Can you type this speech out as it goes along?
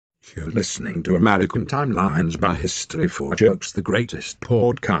You're listening to American Timelines by History for Jerks, the greatest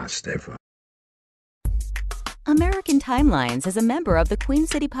podcast ever. American Timelines is a member of the Queen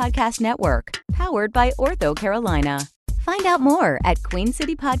City Podcast Network, powered by Ortho Carolina. Find out more at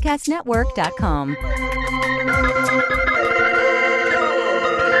queencitypodcastnetwork.com.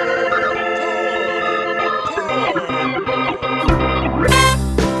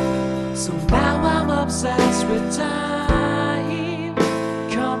 So now I'm obsessed with time.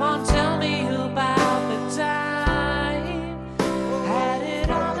 Come on, tell me about the time. Had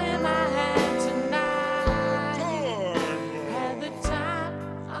it all in my hand tonight. Had the time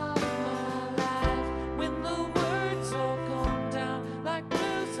of my life. When the words all come down like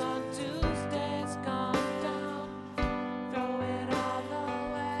blues on Tuesdays come down. Throw it all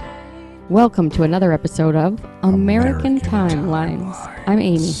away. Welcome to another episode of American Timelines. I'm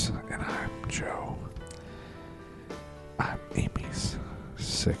Amy. And I'm Joe. I'm Amy's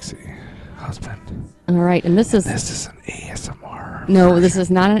sexy husband. All right, and this is an ASMR. no, this is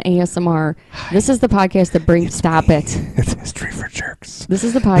not an ASMR. This is the podcast that brings. Stop it. It's History for Jerks. This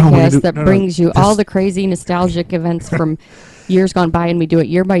is the podcast that brings you this- all the crazy nostalgic events from years gone by, and we do it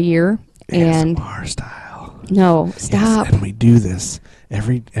year by year. And ASMR style. no, stop. Yes, and we do this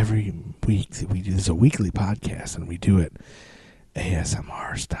every week. We do this a weekly podcast, and we do it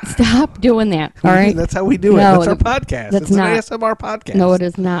ASMR style. Stop doing that. All right. That's how we do it. No, That's our podcast. that's It's not. an ASMR podcast. No, it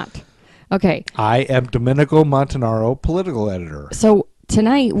is not. Okay. I am Domenico Montanaro, political editor. So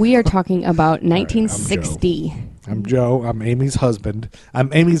tonight we are talking about 1960. I'm Joe. I'm Amy's husband. A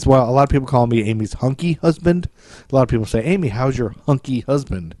lot of people call me Amy's hunky husband. A lot of people say, Amy, how's your hunky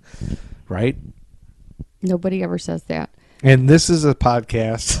husband? Right? Nobody ever says that. And this is a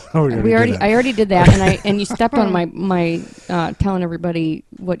podcast. I already did that, and you stepped on my telling everybody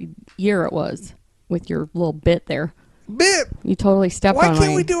what year it was with your little bit there. Bit. You totally stepped Why on can't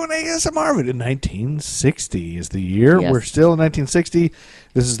my. we do an ASMR video? 1960 is the year. Yes. We're still in 1960.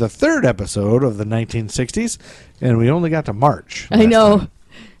 This is the third episode of the 1960s, and we only got to March. I know. time.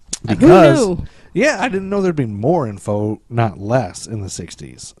 Because, Who knew? yeah, I didn't know there'd be more info, not less, in the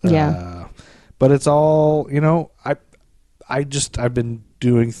 60s. Yeah. But it's all, I've been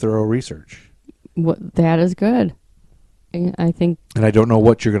doing thorough research. That is good. I think And I don't know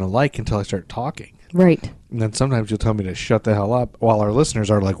what you're going to like until I start talking. right. And then sometimes you'll tell me to shut the hell up while our listeners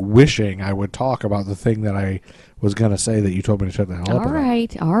are like wishing I would talk about the thing that I was going to say that you told me to shut the hell up All about.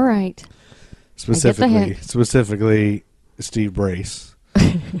 right. All right. Specifically, Steve Brace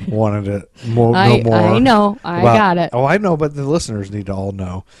wanted to know more. I know. I got it. Oh, I know, but the listeners need to all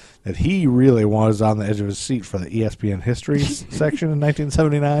know that he really was on the edge of his seat for the ESPN history section in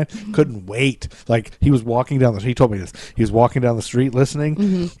 1979. Couldn't wait. Like, he was walking down he told me this. He was walking down the street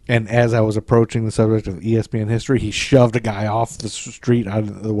listening, and as I was approaching the subject of ESPN history, he shoved a guy off the street out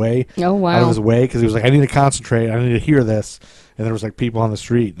of the way. Oh, wow. Out of his way, because he was like, I need to concentrate. I need to hear this. And there was like people on the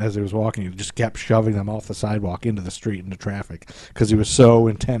street as he was walking. He just kept shoving them off the sidewalk into the street, into traffic, because he was so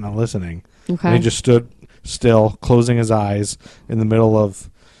intent on listening. Okay. And he just stood still, closing his eyes in the middle of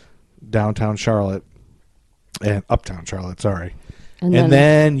downtown Charlotte and uptown Charlotte, sorry. And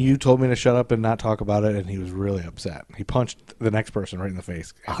then you told me to shut up and not talk about it, and he was really upset. He punched the next person right in the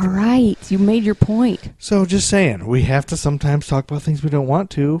face. All right. You made your point. So just saying, we have to sometimes talk about things we don't want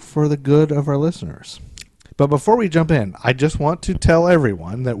to for the good of our listeners. But before we jump in, I just want to tell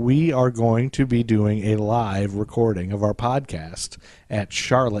everyone that we are going to be doing a live recording of our podcast at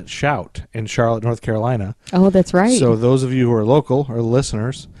Charlotte Shout in Charlotte, North Carolina. Oh, that's right. So those of you who are local or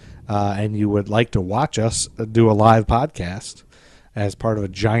listeners and you would like to watch us do a live podcast as part of a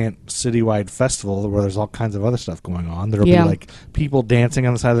giant citywide festival where there's all kinds of other stuff going on. There will be like people dancing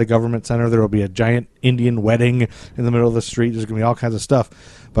on the side of the government center. There will be a giant Indian wedding in the middle of the street. There's going to be all kinds of stuff.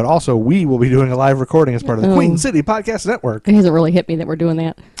 But also, we will be doing a live recording as part of the Queen City Podcast Network. It hasn't really hit me that we're doing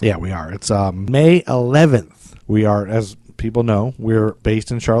that. Yeah, we are. It's May 11th. We are, as people know, we're based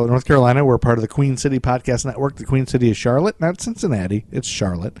in Charlotte, North Carolina. We're part of the Queen City Podcast Network. The Queen City is Charlotte, not Cincinnati. It's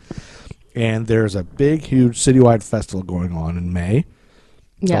Charlotte. And there's a big, huge citywide festival going on in May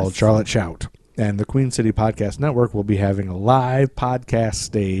called Charlotte Shout. And the Queen City Podcast Network will be having a live podcast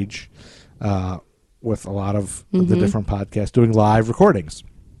stage with a lot of the different podcasts doing live recordings.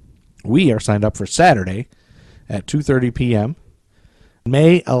 We are signed up for Saturday at 2:30 p.m.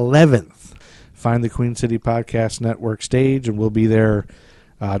 May 11th. Find the Queen City Podcast Network stage, and we'll be there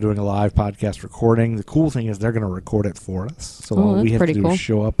doing a live podcast recording. The cool thing is they're going to record it for us. So all we have to do is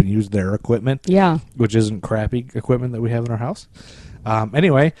show up and use their equipment, which isn't crappy equipment that we have in our house.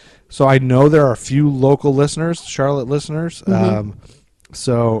 Anyway, so I know there are a few local listeners, Charlotte listeners.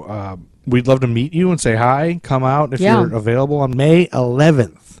 So we'd love to meet you and say hi. Come out if Yeah. you're available on May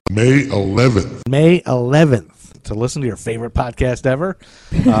 11th. May 11th. May 11th to listen to your favorite podcast ever.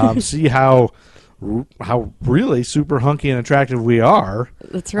 See how really super hunky and attractive we are.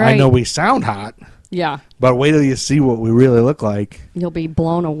 That's right. I know we sound hot, Yeah. but wait till you see what we really look like. You'll be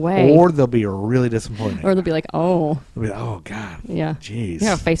blown away. Or they'll be really disappointed. Or they'll be like, oh. They'll be like, oh, God. Yeah. Jeez.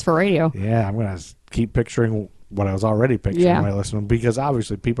 Yeah, face for radio. Yeah, I'm going to keep picturing what I was already picturing Yeah. when I listen to them, because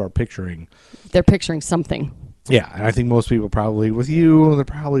obviously people are picturing. They're picturing something. Yeah, and I think most people probably, with you, they're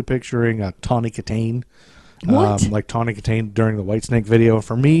probably picturing Tawny Katane. What? Like Tawny Katane during the Whitesnake video.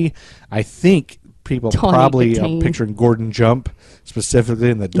 For me, I think people Tawny probably are Katane. picturing Gordon Jump,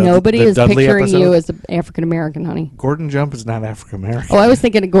 specifically in the Nobody the is Dudley picturing episode. you as an African American, honey. Gordon Jump is not African American. Oh, I was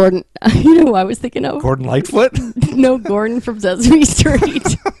thinking of Gordon. You know who I was thinking of? Gordon Lightfoot? No, Gordon from Sesame Street.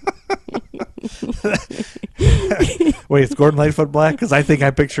 Wait, is Gordon Lightfoot black? Because I think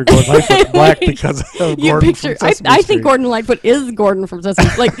I picture Gordon Lightfoot black because of You Gordon picture? from Sesame I Street. think Gordon Lightfoot is Gordon from Sesame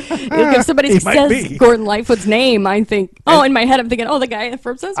Street. Like, if somebody He might says be. Gordon Lightfoot's name, I think, in my head, I'm thinking, the guy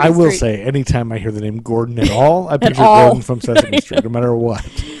from Sesame Street. I will say, anytime I hear the name Gordon at all, I picture all. Gordon from Sesame Street, no matter what.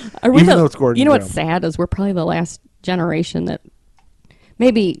 Are we even though it's Gordon You know what's Jump. sad is we're probably the last generation that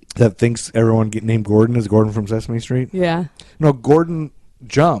maybe, That thinks everyone named Gordon is Gordon from Sesame Street? yeah. No, Gordon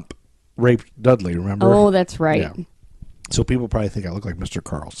Jump raped Dudley, remember? Oh, that's right. Yeah. So people probably think I look like Mr.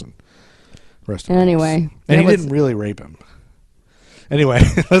 Carlson. Rest in Anyway, peace. And that he was- didn't really rape him. Anyway,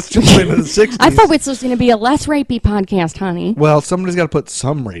 let's jump into the 60s. I thought this was going to be a less rapey podcast, honey. Well, somebody's got to put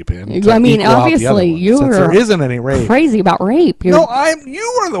some rape in. I mean, equal out the other obviously, one, you since are there isn't any rape. Crazy about rape. No,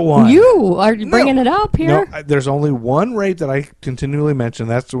 you were the one. You are bringing No. it up here. No, there's only one rape that I continually mention.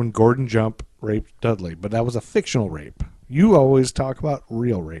 That's when Gordon Jump raped Dudley, but that was a fictional rape. You always talk about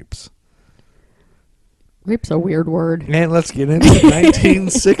real rapes. Rape's a weird word. And let's get into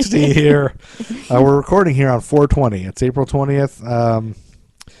 1960 here. We're recording here on 4/20. It's April 20th.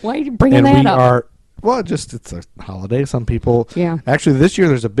 Why are you bringing And that we up? are, well, it's a holiday. Some people, Yeah. Actually, this year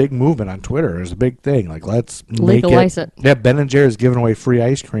there's a big movement on Twitter. There's a big thing. Like, let's Legalize make it. Yeah, Ben & Jerry's giving away free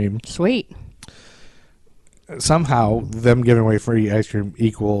ice cream. Sweet. Somehow, them giving away free ice cream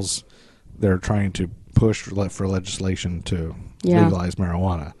equals they're trying to push for legislation to Yeah. legalize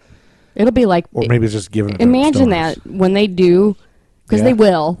marijuana. It'll be like, Or maybe it's just giving it to imagine stoners. that when they do, because Yeah. they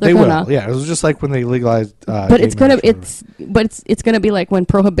will. They're They gonna. will. Yeah, it was just like when they legalized. But gay it's gonna. marriage. It's gonna be like when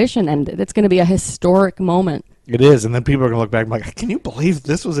prohibition ended. It's gonna be a historic moment It is, and then people are gonna look back and be like, "Can you believe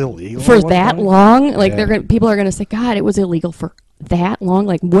this was illegal for at one that point?" long. Like Yeah. people are gonna say, God, it was illegal for that long.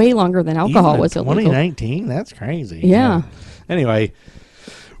 Like way longer than alcohol Even in was illegal. 2019. That's crazy. Yeah. Anyway,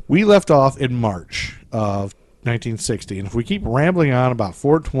 we left off in March of 1960, and if we keep rambling on about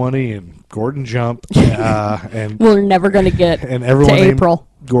 420 and Gordon Jump, and We're never gonna get and everyone to named April.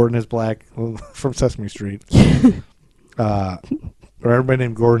 Gordon is black from Sesame Street, or everybody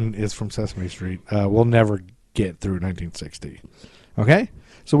named Gordon is from Sesame Street, we'll never get through 1960. Okay,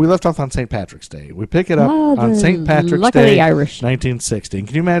 so we left off on St. Patrick's Day. We pick it up on St. Patrick's luck of Day, the Irish. 1960. And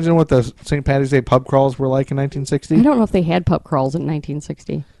can you imagine what the St. Patrick's Day pub crawls were like in 1960? I don't know if they had pub crawls in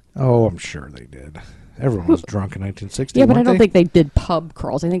 1960. Oh, I'm sure they did. Everyone was drunk in 1960. Yeah, but I weren't don't they? think they did pub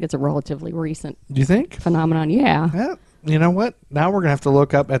crawls. I think it's a relatively recent Do you think? phenomenon. Yeah. Well, you know what? Now we're gonna have to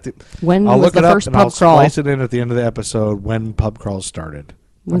look up at the. When I'll was look the it up first and pub I'll crawl? splice it in at the end of the episode when pub crawls started.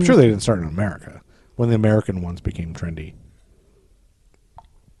 I'm When- sure they didn't start in America. When the American ones became trendy.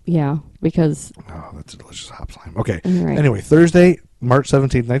 Yeah, because Oh, that's a delicious hop slime. Okay. All right. Anyway, Thursday, March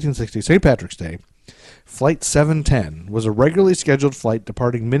 17th, 1960, St. Patrick's Day. Flight 710 was a regularly scheduled flight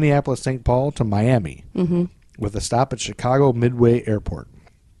departing Minneapolis-St. Paul to Miami, with a stop at Chicago Midway Airport.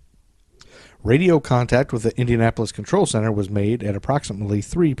 Radio contact with the Indianapolis Control Center was made at approximately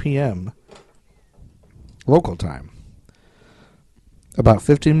 3 p.m. local time. About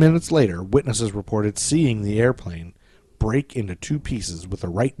 15 minutes later, witnesses reported seeing the airplane break into two pieces, with the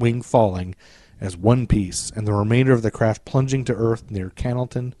right wing falling as one piece and the remainder of the craft plunging to earth near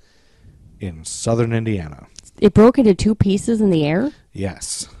Cannelton in southern Indiana. it broke into two pieces in the air,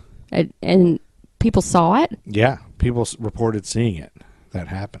 Yes. and people saw it. Yeah, people reported seeing it. That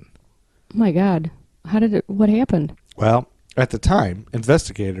happened. Oh my God! What happened? Well, at the time,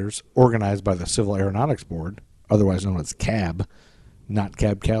 investigators organized by the Civil Aeronautics Board, otherwise known as CAB, not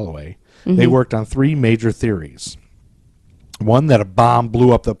Cab Calloway, they worked on three major theories. One, that a bomb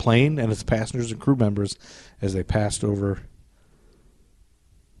blew up the plane and its passengers and crew members as they passed over.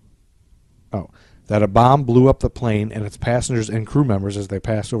 That a bomb blew up the plane and its passengers and crew members as they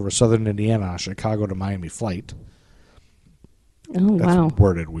passed over southern Indiana on a Chicago to Miami flight. Oh, That's wow.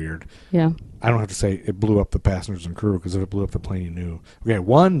 worded weird. Yeah. I don't have to say it blew up the passengers and crew, because if it blew up the plane, you knew. Okay,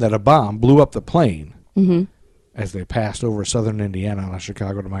 one, that a bomb blew up the plane as they passed over southern Indiana on a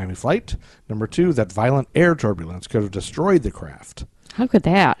Chicago to Miami flight. Number two, that violent air turbulence could have destroyed the craft. How could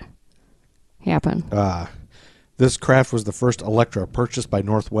that happen? This craft was the first Electra purchased by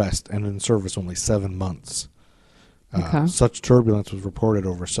Northwest and in service only 7 months. Okay. Such turbulence was reported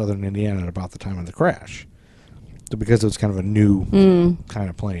over southern Indiana at about the time of the crash. So because it was kind of a new kind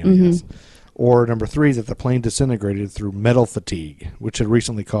of plane, I guess. Or number three, that the plane disintegrated through metal fatigue, which had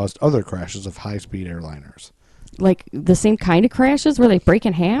recently caused other crashes of high-speed airliners. Like the same kind of crashes where they break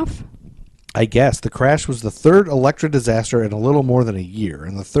in half? I guess the crash was the third Electra disaster in a little more than a year,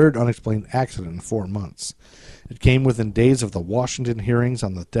 and the third unexplained accident in 4 months. It came within days of the Washington hearings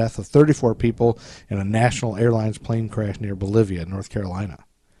on the death of 34 people in a National Airlines plane crash near Bolivia, North Carolina.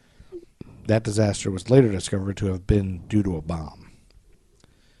 That disaster was later discovered to have been due to a bomb.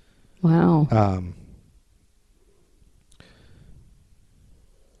 Wow.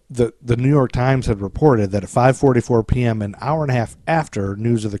 The New York Times had reported that at 5:44 p.m., an hour and a half after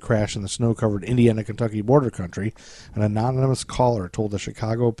news of the crash in the snow-covered Indiana-Kentucky border country, an anonymous caller told the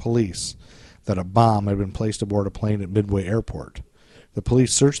Chicago police that a bomb had been placed aboard a plane at Midway Airport. The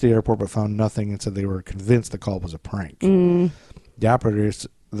police searched the airport but found nothing and said they were convinced the call was a prank. The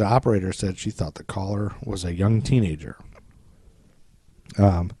operator said she thought the caller was a young teenager.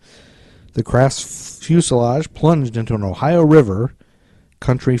 The craft's fuselage plunged into an Ohio River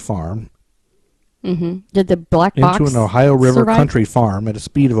country farm. Did the black box Into an Ohio River survive? country farm at a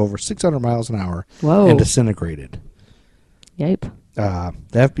speed of over 600 miles an hour. Whoa. And disintegrated. Yipe. The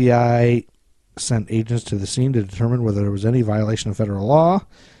FBI sent agents to the scene to determine whether there was any violation of federal law.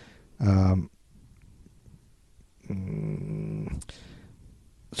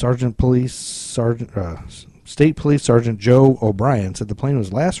 State Police Sergeant Joe O'Brien said the plane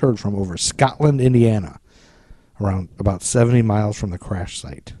was last heard from over Scotland, Indiana, around about 70 miles from the crash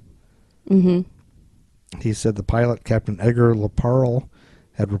site. He said the pilot, Captain Edgar LaParle,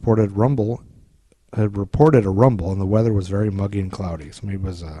 had reported a rumble, and the weather was very muggy and cloudy. So maybe it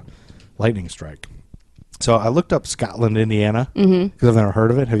was a lightning strike. So I looked up Scotland, Indiana, because I've never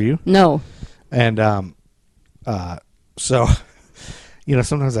heard of it. Have you? No. And so,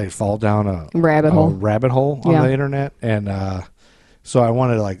 sometimes I fall down a Rabbit hole. on Yeah. the internet, and so I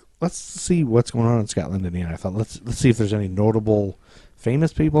wanted to let's see what's going on in Scotland, Indiana. I thought let's see if there's any notable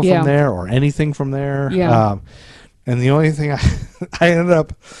famous people Yeah. from there or anything from there. Yeah. And the only thing I ended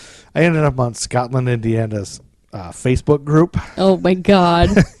up on Scotland, Indiana's Facebook group. Oh, my God.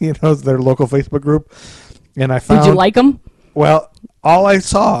 It's their local Facebook group, and I found. Did you like them? Well, all I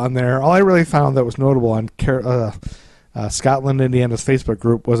saw on there, all I really found that was notable on Scotland, Indiana's Facebook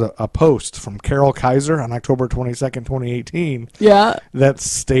group was a post from Carol Kaiser on October 22nd, 2018. Yeah. That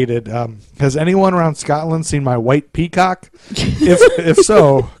stated, has anyone around Scotland seen my white peacock? If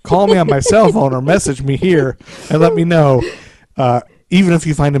so, call me on my cell phone or message me here and let me know, even if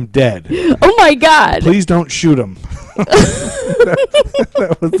you find him dead. Oh, my God. Please don't shoot him. That's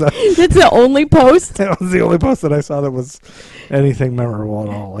the only post? That was the only post that I saw that was anything memorable at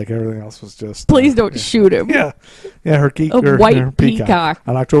all. Like everything else was just. Please don't shoot him. Yeah. Yeah, her white peacock.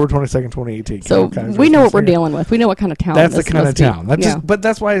 on October 22nd, 2018. So Carol Kaiser we know was what we're here. dealing with. We know what kind of town That's the this kind of must be. town. That's Yeah. but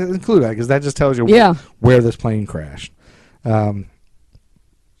that's why I include that, because that just tells you Yeah. where this plane crashed. Anyway,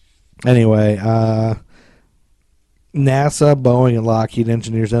 NASA, Boeing, and Lockheed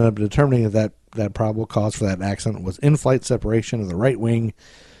engineers ended up determining that probable cause for that accident was in-flight separation of the right wing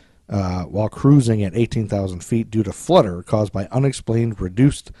while cruising at 18,000 feet due to flutter caused by unexplained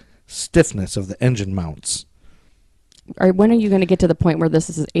reduced stiffness of the engine mounts. All right, when are you going to get to the point where this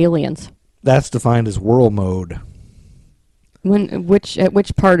is aliens? That's defined as whirl mode. At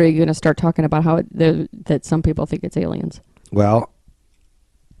which part are you going to start talking about how that some people think it's aliens? Well,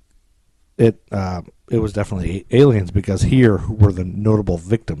 it was definitely aliens, because here were the notable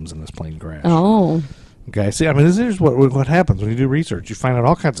victims in this plane crash. Oh, Okay, see, I mean, this is what happens when you do research. You find out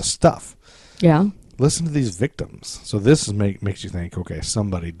all kinds of stuff. yeah. Listen to these victims. So this makes you think, okay,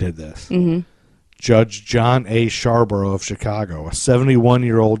 somebody did this. Mm-hmm. Judge John A. Sharborough of Chicago, a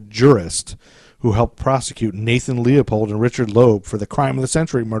 71-year-old jurist who helped prosecute Nathan Leopold and Richard Loeb for the crime of the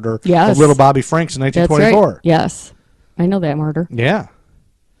century murder Yes. of little Bobby Franks in That's 1924. right. Yes, I know that murder. Yeah.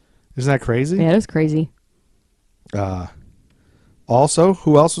 Isn't that crazy? Yeah, it is crazy. Also,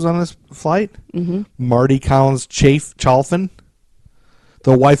 who else was on this flight? Mm-hmm. Marty Collins Chalfin,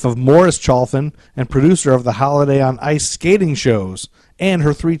 the wife of Morris Chalfin and producer of the Holiday on Ice skating shows, and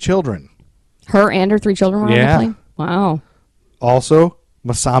her 3 children. Her and her 3 children were on Yeah. the plane? Wow. Also,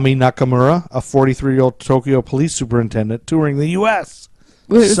 Masami Nakamura, a 43-year-old Tokyo police superintendent touring the U.S.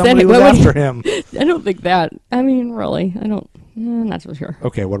 Somebody was after him. I don't think that. I mean, really, I don't. I'm not so sure.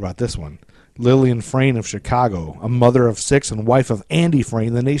 Okay, what about this one? Lillian Frayne of Chicago, a mother of 6 and wife of Andy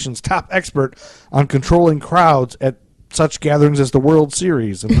Frayne, the nation's top expert on controlling crowds at such gatherings as the World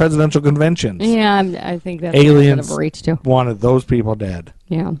Series and presidential conventions. Yeah, I think that's Aliens a bit of a reach too. wanted those people dead.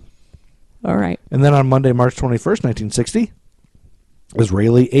 Yeah. All right. And then on Monday, March 21st, 1960,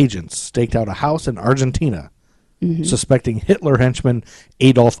 Israeli agents staked out a house in Argentina, suspecting Hitler henchman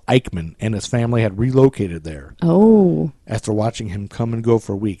Adolf Eichmann and his family had relocated there. Oh. After watching him come and go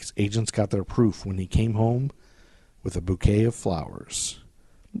for weeks, agents got their proof when he came home with a bouquet of flowers.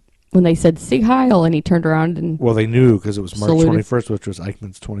 When they said Sieg Heil and he turned around and... Well, they knew because it was March Saluted. 21st, which was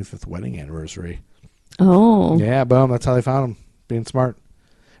Eichmann's 25th wedding anniversary. Oh. Yeah, boom, that's how they found him, being smart.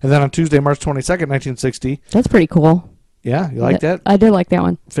 And then on Tuesday, March 22nd, 1960, That's pretty cool. yeah, you like that? I did like that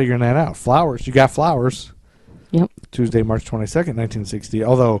one. Figuring that out. Flowers, you got flowers. Yep. Tuesday, March 22nd, 1960,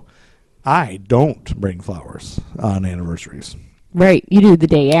 although I don't bring flowers on anniversaries. Right. You do the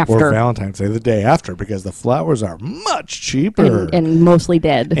day after. Or Valentine's Day, the day after, because the flowers are much cheaper. And mostly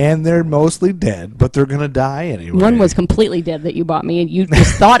dead. And they're mostly dead, but they're going to die anyway. One was completely dead that you bought me, and you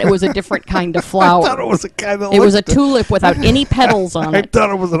just thought it was a different kind of flower. I thought it was a kind of... It was a tulip without any petals on I it. thought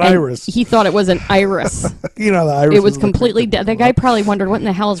it was an And iris. He thought it was an iris. You know, the iris. It was completely dead. That guy probably wondered what in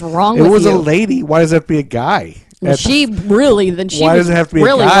the hell is wrong It with was you. a lady. Why does it have to be a guy? And she really, then she Why was does it have to be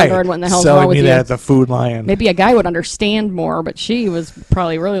really a guy wondering what in the hell's selling wrong with me you. that at the Food Lion? Maybe a guy would understand more, but she was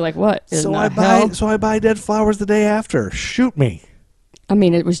probably really like, what in So the I hell? buy dead flowers the day after. Shoot me. I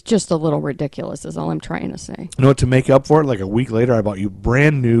mean, it was just a little ridiculous is all I'm trying to say. You know what? To make up for it, like a week later, I bought you a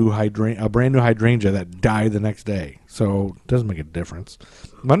brand new hydrangea that died the next day. So it doesn't make a difference.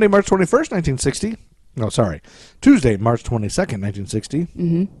 Monday, March 21st, 1960. No, sorry. Tuesday, March 22nd, 1960.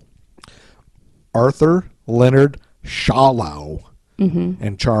 Mm-hmm. Arthur Leonard Schawlow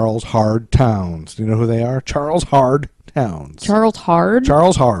and Charles Hard Towns. Do you know who they are? Charles Hard Towns. Charles Hard?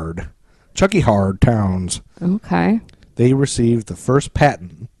 Charles Hard. Chucky Hard Towns. Okay. They received the first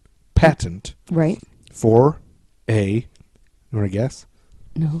patent Right. for you want to guess?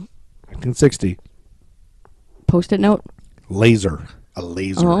 No. 1960. Post-it note? Laser. A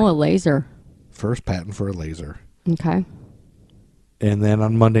laser. Oh, a laser. First patent for a laser. Okay. And then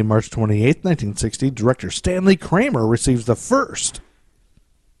on Monday, March 28th, 1960, director Stanley Kramer receives the first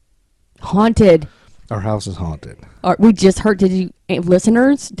Haunted. Our House is Haunted. We just heard,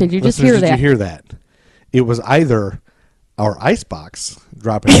 listeners, did you just hear Listeners, that? Did you hear that? It was either our icebox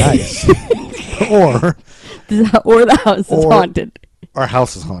dropping ice or Or the house is Or- haunted. our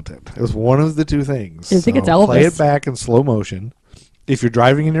house is haunted. It was one of the two things. I think it's Play Elvis. it back in slow motion. If you're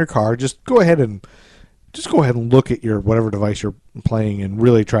driving in your car, just go ahead and look at your whatever device you're playing and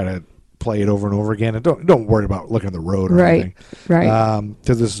really try to play it over and over again. And don't worry about looking at the road or anything. Right.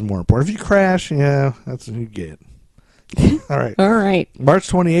 Because this is more important. If you crash, yeah, that's what you get. All right. All right. March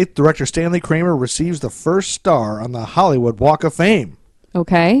 28th, director Stanley Kramer receives the first star on the Hollywood Walk of Fame.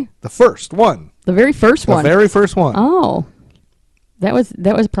 Okay. The first one. The very first one. The very first one. Oh. That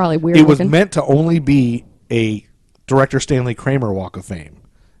was probably weird. It was looking. meant to only be a director Stanley Kramer Walk of Fame.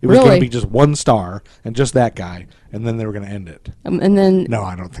 It was going Really? to be just one star and just that guy, and then they were going to end it. And then No,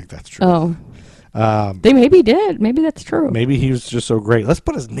 I don't think that's true. oh, they maybe did. Maybe that's true. Maybe he was just so great. Let's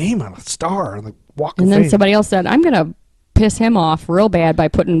put his name on a star on the Walk of And then Fame. somebody else said, "I'm gonna piss him off real bad by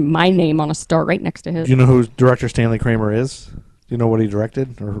putting my name on a star right next to his." Do you know who director Stanley Kramer is? Do you know what he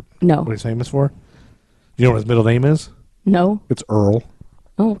directed or No. what he's famous for? Do you know what his middle name is? No. It's Earl.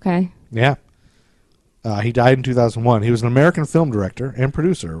 Oh, okay. Yeah. He died in 2001. He was an American film director and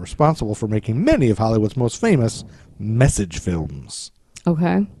producer responsible for making many of Hollywood's most famous message films.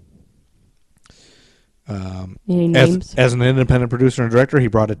 Okay. Any names? As an independent producer and director, he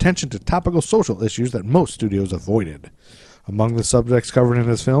brought attention to topical social issues that most studios avoided. Among the subjects covered in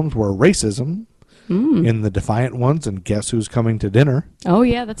his films were racism in The Defiant Ones and Guess Who's Coming to Dinner, Oh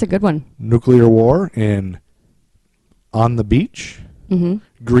yeah, that's a good one. nuclear war in On the Beach,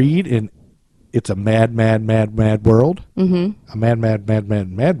 greed in It's a Mad, Mad, Mad, Mad World, a Mad, Mad, Mad,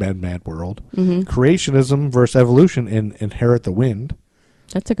 Mad, Mad, Mad, Mad World, creationism versus evolution in Inherit the Wind,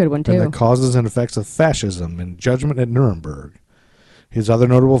 That's a good one and the too. causes and effects of fascism in Judgment at Nuremberg. His other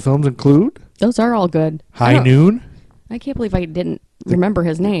notable films include Those are all good. High Noon, I can't believe I didn't remember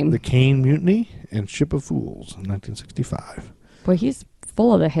his name. The Caine Mutiny, and Ship of Fools in 1965. Boy, he's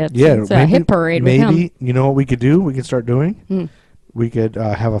full of the hits. Yeah, It's a hit parade with maybe him. you know what we could do? We could start doing. We could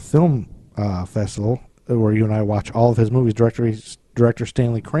have a film festival where you and I watch all of his movies. Director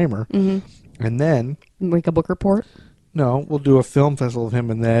Stanley Kramer, and then Make a book report. No, we'll do a film festival of him,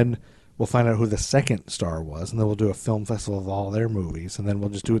 and then we'll find out who the second star was, and then we'll do a film festival of all their movies, and then we'll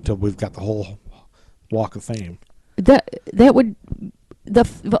just do it till we've got the whole Walk of Fame. That would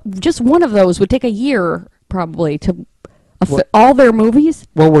just one of those would take a year probably to all their movies.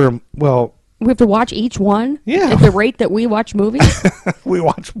 Well, We have to watch each one. Yeah. At the rate that we watch movies. we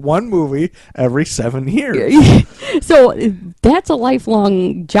watch one movie every 7 years. So that's a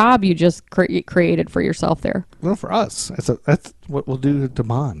lifelong job you just created for yourself there. Well, for us, that's what we'll do to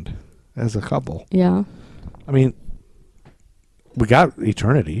bond as a couple. Yeah. I mean, we got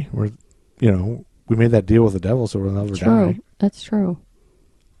eternity. We made that deal with the devil, so we'll never True. die. That's true.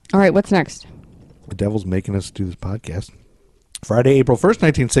 All right, what's next? The devil's making us do this podcast. Friday, April 1st,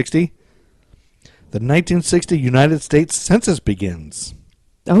 1960. The 1960 United States Census begins.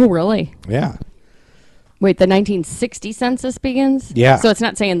 Oh, really? Yeah. Wait, the 1960 census begins? Yeah. So it's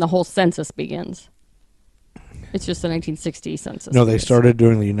not saying the whole census begins. It's just the 1960 census. No, they begins. started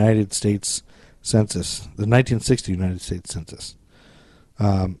during the United States Census, the 1960 United States Census.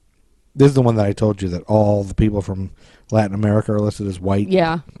 This is the one that I told you that all the people from Latin America are listed as white.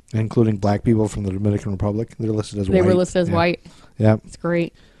 Yeah. Including black people from the Dominican Republic. They're listed as white. They were listed as Yeah. white. Yeah. It's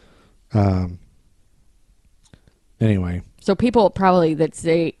great. Anyway. So people probably that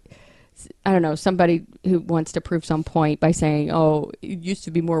say, I don't know, somebody who wants to prove some point by saying, oh, it used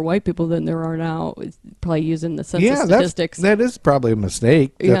to be more white people than there are now, is probably using the census statistics. That is probably a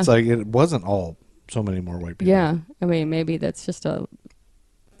mistake. Yeah. That's like, it wasn't all so many more white people. Yeah. I mean, maybe that's just a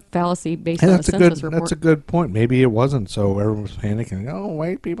fallacy based Hey, on the that's a census good. report. That's a good point. Maybe it wasn't. So everyone was panicking. Oh,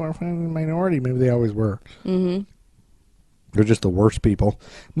 white people are finally the minority. Maybe they always were. Mm-hmm. They're just the worst people.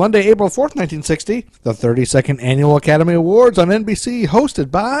 Monday, April 4th, 1960, the 32nd Annual Academy Awards on NBC, hosted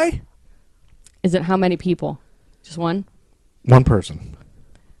by Is it how many people? Just one? one person.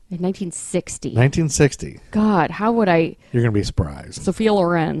 In 1960. 1960. God, how would I? You're going to be surprised. Sophia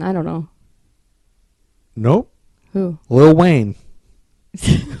Loren. I don't know. Nope. Who? Lil Wayne.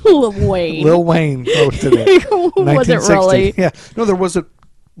 Lil Wayne. Lil Wayne hosted it. Was it 1960. really? Yeah. No, there wasn't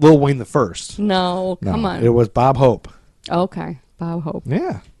Lil Wayne the first. No, No, come on. It was Bob Hope. Okay, Bob Hope.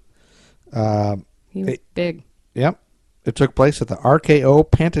 Yeah. He was big. Yep. It took place at the RKO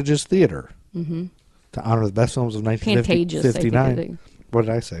Pantages Theater to honor the best films of Pantages, 1959. What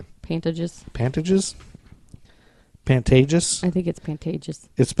did I say? Pantages. Pantages? Pantages? I think it's Pantages.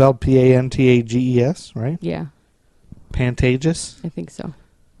 It's spelled Pantages, right? Yeah, Pantages? I think so.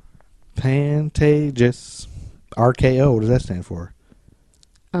 Pantages. RKO, what does that stand for?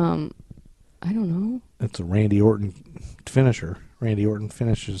 I don't know. It's a Randy Orton finisher. Randy Orton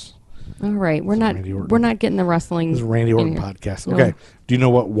finishes. All right, we're It's not Randy Orton. we're not getting the wrestling. This is a Randy Orton in here. podcast. No. Okay. Do you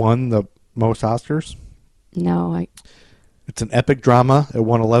know what won the most Oscars? No, It's an epic drama. It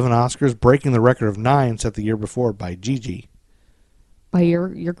won 11 Oscars, breaking the record of 9 set the year before by Gigi. by your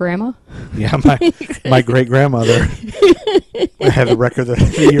grandma. Yeah, my great grandmother had the record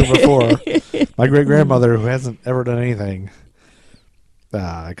the year before. My great grandmother, who hasn't ever done anything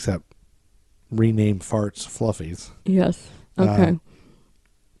except rename farts fluffies. Yes. Okay.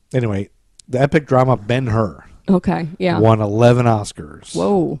 Anyway, the epic drama Ben-Hur Okay. Yeah. won 11 Oscars.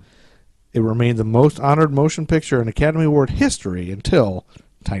 Whoa. It remained the most honored motion picture in Academy Award history until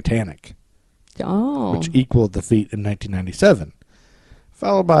Titanic, Oh. which equaled the feat in 1997,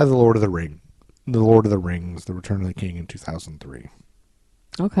 followed by The Lord of the Rings, The Return of the King in 2003.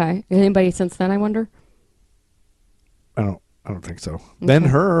 Okay. Anybody since then? I wonder. I don't think so.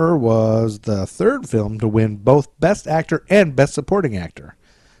 Ben-Hur was the third film to win both Best Actor and Best Supporting Actor,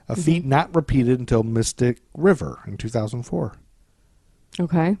 a feat not repeated until Mystic River in 2004.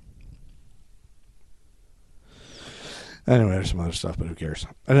 Okay. Anyway, there's some other stuff, but who cares?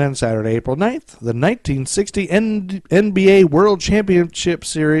 And then Saturday, April 9th, the 1960 NBA World Championship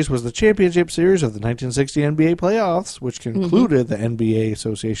Series was the championship series of the 1960 NBA playoffs, which concluded the NBA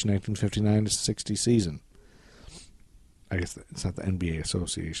Association 1959-60 season. I guess it's not the NBA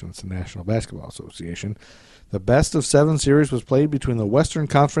Association, it's the National Basketball Association. The best of 7 series was played between the Western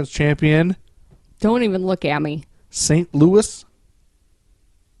Conference champion Don't even look at me. St. Louis,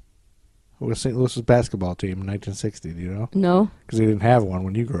 who was St. Louis's basketball team in 1960, do you know? No. Because they didn't have one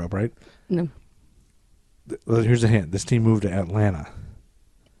when you grew up, right? No. Well, here's a hint. This team moved to Atlanta.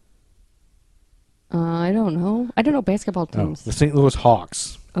 I don't know. I don't know basketball Oh, teams. the St. Louis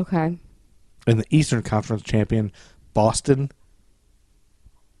Hawks. Okay. And the Eastern Conference champion, Boston.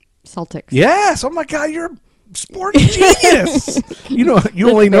 Celtics. Yes! Oh, my God, you're a sports genius! You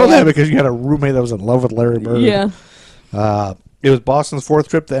only know that because you had a roommate that was in love with Larry Bird. Yeah. It was Boston's 4th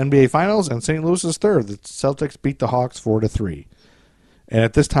trip to the NBA Finals and St. Louis's 3rd. The Celtics beat the Hawks 4-3. And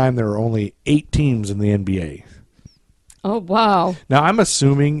at this time, there were only 8 teams in the NBA. Oh, wow. Now, I'm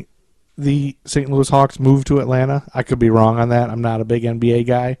assuming the St. Louis Hawks moved to Atlanta. I could be wrong on that. I'm not a big NBA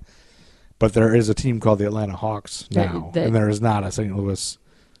guy. But there is a team called the Atlanta Hawks now, and there is not a St. Louis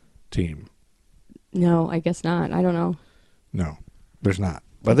team. No, I guess not. I don't know. No, there's not.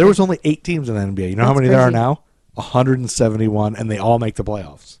 But there was only 8 teams in the NBA. You know how many there are now? 171, and they all make the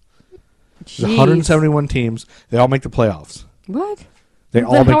playoffs. There's 171 teams. They all make the playoffs. What? They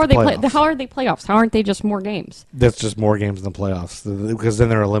all make the playoffs. How are they playoffs? How aren't they just more games? That's just more games in the playoffs because then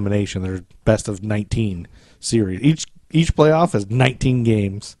they're elimination. They're best of 19 series. Each playoff is 19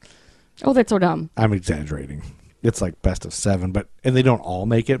 games. Oh, that's so dumb. I'm exaggerating. It's like best of 7, and they don't all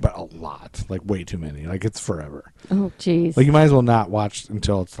make it, but a lot, like way too many. Like it's forever. Oh, jeez. Like you might as well not watch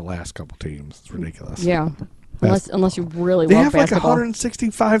until it's the last couple teams. It's ridiculous. Yeah, unless you really they love have basketball. like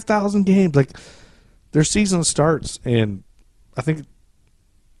 165,000 games. Like their season starts in, I think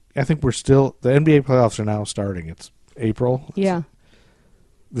we're still the NBA playoffs are now starting. It's April. Yeah.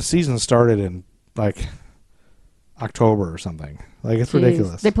 The season started in like October or something. Like it's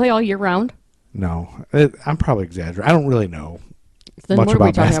ridiculous. They play all year round? No, I'm probably exaggerating. I don't really know then much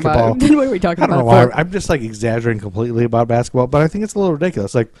about basketball. Then what are we talking about? I don't know why. I'm just like exaggerating completely about basketball, but I think it's a little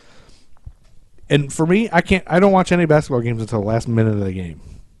ridiculous. Like, and for me, I don't watch any basketball games until the last minute of the game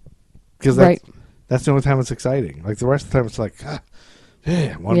because that's the only time it's exciting. Like the rest of the time, it's like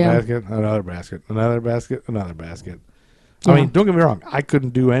one basket, another basket, another basket, another basket. I mean, don't get me wrong. I couldn't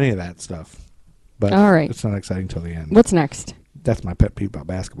do any of that stuff, but all right. It's not exciting till the end. What's next? That's my pet peeve about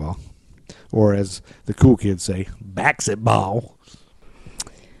basketball. Or as the cool kids say, basketball.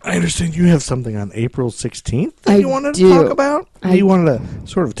 I understand you have something on April 16th that you wanted to talk about? You wanted to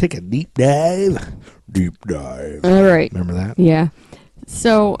sort of take a deep dive. Deep dive. All right. Remember that? Yeah.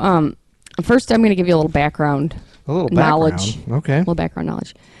 So, first I'm going to give you a little background knowledge. Okay. A little background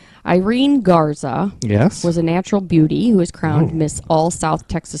knowledge. Irene Garza was a natural beauty who was crowned Miss All South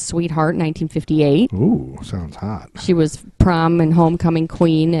Texas Sweetheart in 1958. Ooh, sounds hot. She was prom and homecoming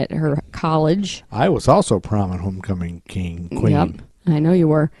queen at her college. I was also prom and homecoming queen. Yep, I know you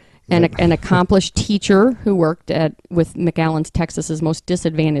were. And an accomplished teacher who worked with McAllen's Texas's most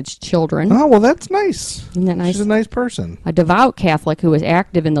disadvantaged children. Oh, well, that's nice. Isn't that nice? She's a nice person. A devout Catholic who was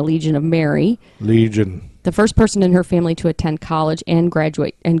active in the Legion of Mary. Legion. The first person in her family to attend college and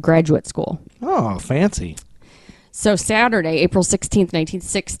graduate school. Oh, fancy. So Saturday, April 16th,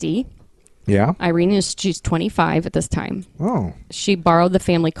 1960. Yeah. Irene she's 25 at this time. Oh. She borrowed the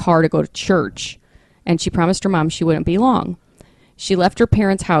family car to go to church, and she promised her mom she wouldn't be long. She left her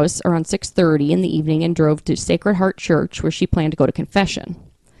parents' house around 6:30 in the evening and drove to Sacred Heart Church, where she planned to go to confession.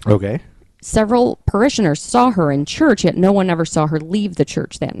 Okay. Several parishioners saw her in church, yet no one ever saw her leave the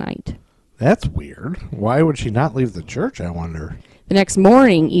church that night. That's weird. Why would she not leave the church, I wonder? The next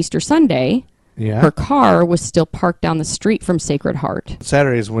morning, Easter Sunday, her car was still parked down the street from Sacred Heart.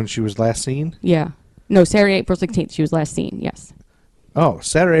 Saturday is when she was last seen? Yeah. No, Saturday, April 16th, she was last seen, yes. Oh,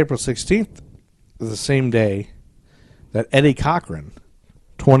 Saturday, April 16th is the same day that Eddie Cochran,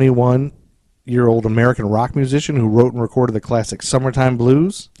 21-year-old American rock musician who wrote and recorded the classic Summertime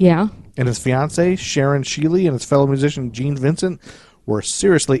Blues, and his fiancée, Sharon Sheely, and his fellow musician, Gene Vincent, were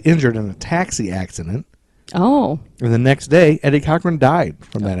seriously injured in a taxi accident. Oh. And the next day, Eddie Cochran died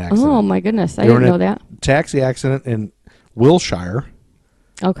from that accident. Oh, my goodness. I didn't know that. Taxi accident in Wiltshire.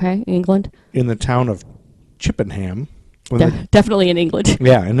 Okay, England. In the town of Chippenham. Definitely in England.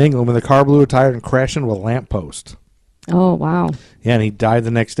 Yeah, in England, when the car blew a tire and crashed into a lamppost. Oh, wow. Yeah, and he died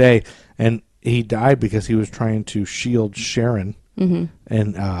the next day. And he died because he was trying to shield Sharon. Mm-hmm.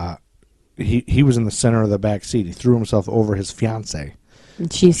 And he was in the center of the back seat. He threw himself over his fiancée.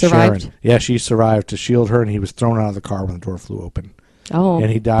 And she survived? Sharon. Yeah, she survived to shield her, and he was thrown out of the car when the door flew open. Oh,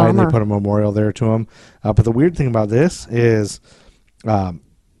 and he died, bummer. and they put a memorial there to him. But the weird thing about this is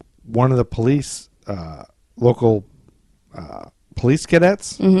one of the police, local police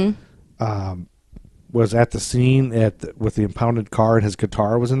cadets, was at the scene with the impounded car, and his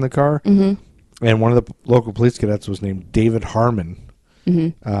guitar was in the car. Mm-hmm. And one of the local police cadets was named David Harmon.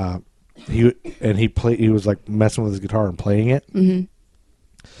 Mm-hmm. He was like messing with his guitar and playing it. Mm-hmm.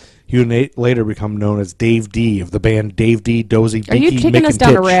 He would later become known as Dave D of the band Dave D, Dozy, Beaky, Are you taking Mick, us and down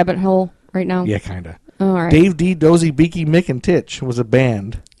Titch. a rabbit hole right now? Yeah, kind of. All right. Dave D, Dozy, Beaky, Mick, and Titch was a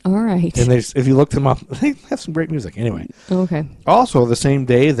band. All right. And if you look them up, they have some great music. Anyway. Okay. Also, the same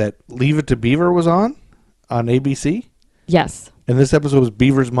day that Leave It to Beaver was on ABC. Yes. And this episode was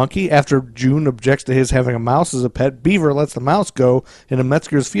Beaver's Monkey. After June objects to his having a mouse as a pet, Beaver lets the mouse go into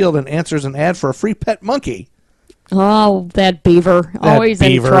Metzger's field and answers an ad for a free pet monkey. Oh, that beaver. Always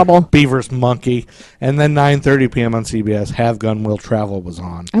in trouble. Beaver's monkey. And then 9:30 p.m. on CBS, Have Gun Will Travel was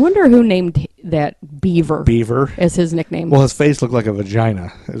on. I wonder who named that Beaver. Beaver? As his nickname. Well, his face looked like a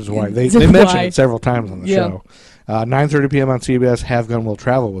vagina. Is why they Why? mentioned it several times on the Yeah. show. 9:30 p.m. on CBS, Have Gun Will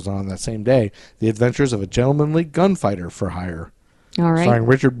Travel was on that same day. The Adventures of a Gentlemanly Gunfighter for Hire. All right. Starring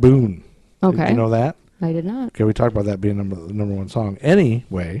Richard Boone. Okay. Did you know that? I did not. Okay, we talked about that being the number one song.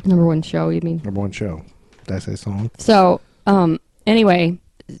 Anyway. Number one show, you mean? Number one show. Did I say song? So, anyway,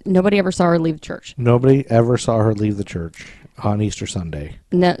 nobody ever saw her leave church. Nobody ever saw her leave the church on Easter Sunday.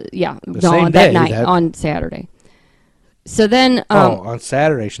 No, same on day, that night, on Saturday. So then... on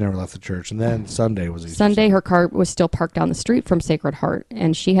Saturday she never left the church, and then Sunday was Easter Sunday, her car was still parked down the street from Sacred Heart,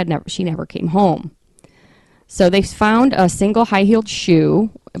 and she never came home. So they found a single high-heeled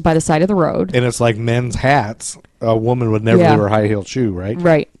shoe by the side of the road. And it's like men's hats. A woman would never leave her high-heeled shoe, right?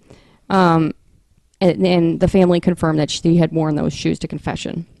 Right. And the family confirmed that she had worn those shoes to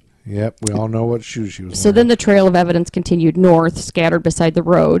confession. Yep, we all know what shoes she was wearing. So then the trail of evidence continued north, scattered beside the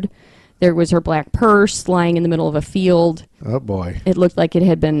road. There was her black purse lying in the middle of a field. Oh, boy. It looked like it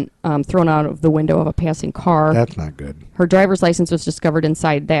had been thrown out of the window of a passing car. That's not good. Her driver's license was discovered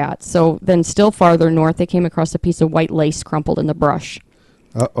inside that. So then still farther north, they came across a piece of white lace crumpled in the brush.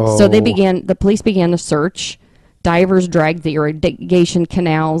 Uh-oh. So the police began the search. Divers dragged the irrigation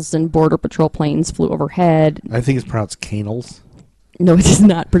canals and border patrol planes flew overhead. I think it's pronounced canals. No, it is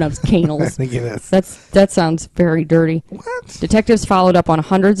not pronounced canals. I think it is. That sounds very dirty. What? Detectives followed up on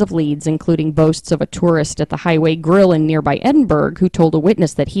hundreds of leads, including boasts of a tourist at the Highway Grill in nearby Edinburgh who told a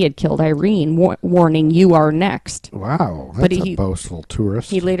witness that he had killed Irene, warning, "You are next." Wow, that's a boastful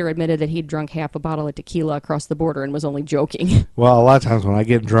tourist. He later admitted that he'd drunk half a bottle of tequila across the border and was only joking. Well, a lot of times when I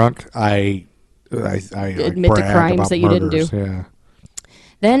get drunk, I admit to brag crimes about that you murders. didn't do. Yeah.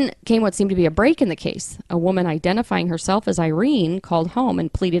 Then came what seemed to be a break in the case. A woman identifying herself as Irene called home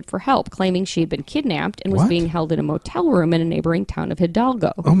and pleaded for help, claiming she had been kidnapped and was What? being held in a motel room in a neighboring town of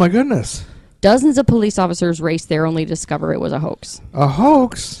Hidalgo. Oh, my goodness. Dozens of police officers raced there only to discover it was a hoax. A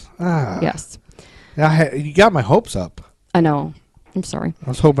hoax? Ah. Yes. You got my hopes up. I know. I'm sorry. I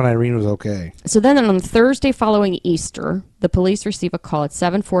was hoping Irene was okay. So then on Thursday following Easter, the police receive a call at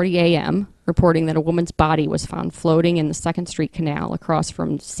 7:40 a.m. reporting that a woman's body was found floating in the 2nd Street Canal across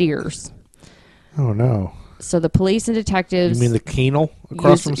from Sears. Oh, no. So the police and detectives... You mean the canal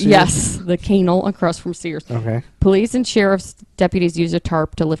across from Sears? Yes, the canal across from Sears. Okay. Police and sheriff's deputies used a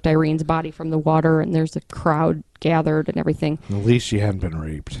tarp to lift Irene's body from the water, and there's a crowd gathered and everything. At least she hadn't been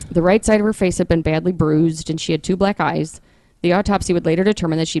raped. The right side of her face had been badly bruised, and she had 2 black eyes. The autopsy would later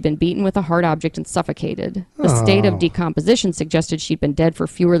determine that she'd been beaten with a hard object and suffocated. The state of decomposition suggested she'd been dead for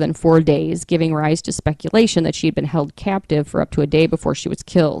fewer than 4 days, giving rise to speculation that she'd been held captive for up to a day before she was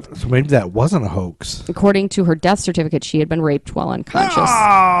killed. So maybe that wasn't a hoax. According to her death certificate, she had been raped while unconscious.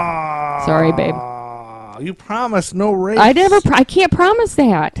 Sorry, babe. You promised no rape. I can't promise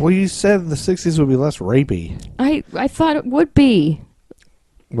that. Well, you said the 60s would be less rapey. I thought it would be.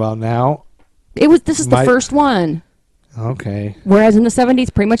 Well, now... This is the first one. Okay. Whereas in the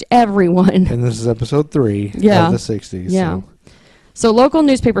 70s, pretty much everyone. And this is episode 3 of the 60s. Yeah. So. So local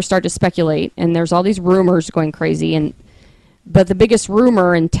newspapers start to speculate, and there's all these rumors going crazy. But the biggest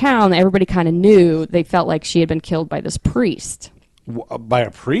rumor in town, everybody kind of knew, they felt like she had been killed by this priest. By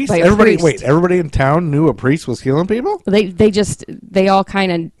a priest? By a priest. Wait, everybody in town knew a priest was killing people? They all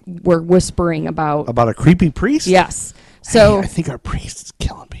kind of were whispering about a creepy priest? Yes. So I think our priest is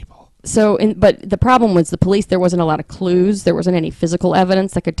killing people. So, but the problem was the police, there wasn't a lot of clues. There wasn't any physical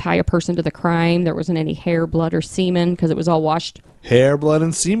evidence that could tie a person to the crime. There wasn't any hair, blood, or semen because it was all washed. Hair, blood,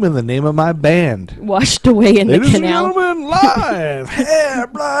 and semen, the name of my band. Washed away in the canal. Ladies and gentlemen, live. Hair,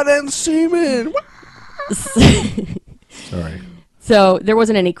 blood, and semen. Sorry. So there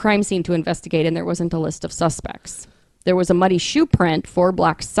wasn't any crime scene to investigate, and there wasn't a list of suspects. There was a muddy shoe print 4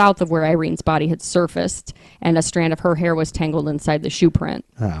 blocks south of where Irene's body had surfaced, and a strand of her hair was tangled inside the shoe print.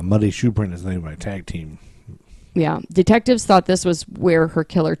 Muddy shoe print is the name of my tag team. Yeah. Detectives thought this was where her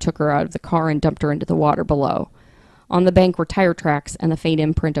killer took her out of the car and dumped her into the water below. On the bank were tire tracks and the faint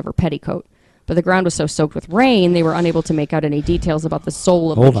imprint of her petticoat. But the ground was so soaked with rain, they were unable to make out any details about the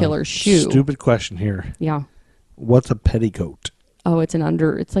sole of the killer's shoe. Stupid question here. Yeah. What's a petticoat? Oh, it's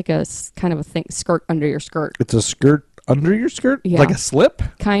like a kind of a skirt under your skirt. It's a skirt under your skirt? Yeah. Like a slip?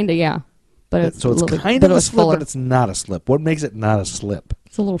 Kinda, yeah. But it's so it's kind of a slip, but it's not a slip. What makes it not a slip?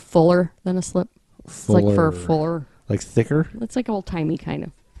 It's a little fuller than a slip. It's like for fuller. Like thicker? It's like old-timey kind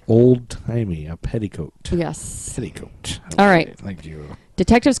of. Old-timey, a petticoat. Yes. Petticoat. Okay, all right. Thank you.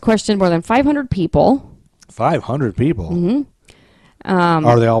 Detectives questioned more than 500 people. 500 people? Mm-hmm.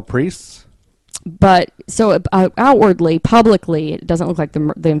 Are they all priests? But so outwardly, publicly, it doesn't look like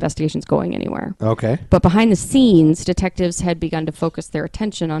the investigation's going anywhere. Okay. But behind the scenes, detectives had begun to focus their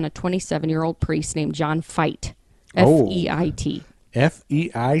attention on a 27-year-old priest named John Feit, F-E-I-T.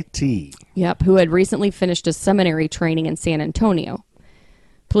 F-E-I-T. Yep, who had recently finished his seminary training in San Antonio.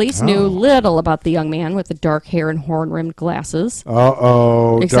 Police knew little about the young man with the dark hair and horn-rimmed glasses.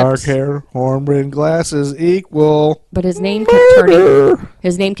 Uh-oh, dark hair, horn-rimmed glasses equal. But his name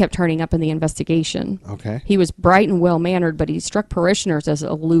kept turning up in the investigation. Okay. He was bright and well-mannered, but he struck parishioners as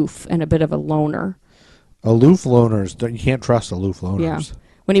aloof and a bit of a loner. Aloof loners. You can't trust aloof loners. Yeah.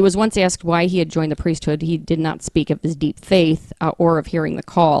 When he was once asked why he had joined the priesthood, he did not speak of his deep faith or of hearing the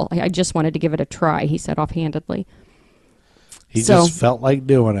call. I just wanted to give it a try, he said offhandedly. He just felt like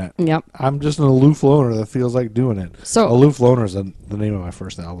doing it. Yep. I'm just an aloof loner that feels like doing it. So Aloof Loner is the name of my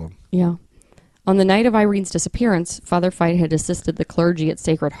first album. Yeah. On the night of Irene's disappearance, Father Feit had assisted the clergy at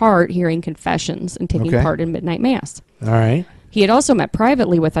Sacred Heart hearing confessions and taking part in midnight mass. All right. He had also met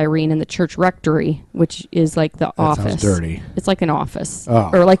privately with Irene in the church rectory, which is like the office. Sounds dirty. It's like an office. Oh.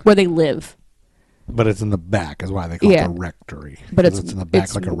 Or like where they live. But it's in the back is why they call it the rectory. But it's in the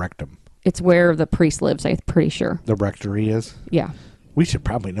back like a rectum. It's where the priest lives, I'm pretty sure. The rectory is? Yeah. We should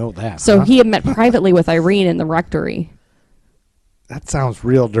probably know that. So he had met privately with Irene in the rectory. That sounds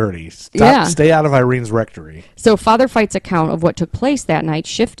real dirty. Stay out of Irene's rectory. So Father Feit's account of what took place that night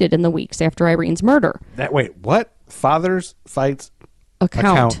shifted in the weeks after Irene's murder. Wait, what? Father Feit's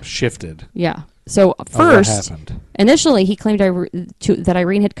account shifted. Yeah. So first, what happened? Initially he claimed that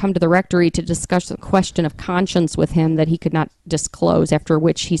Irene had come to the rectory to discuss the question of conscience with him that he could not disclose, after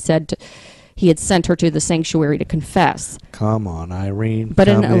which he said he had sent her to the sanctuary to confess. Come on, Irene. But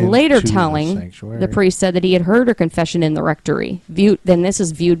in a later telling, the priest said that he had heard her confession in the rectory. Then this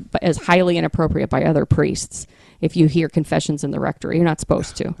is viewed as highly inappropriate by other priests. If you hear confessions in the rectory, you're not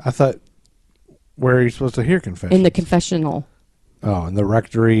supposed to. I thought, where are you supposed to hear confessions? In the confessional. Oh, and the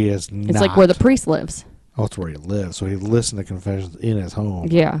rectory is not. It's like where the priest lives. Oh, it's where he lives. So he listened to confessions in his home.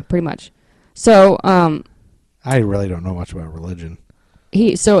 Yeah, pretty much. So, I really don't know much about religion.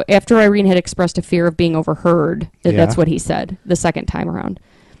 So after Irene had expressed a fear of being overheard, that's what he said the second time around.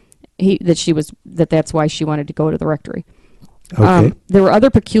 That's why she wanted to go to the rectory. Okay. There were other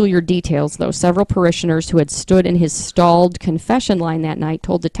peculiar details, though. Several parishioners who had stood in his stalled confession line that night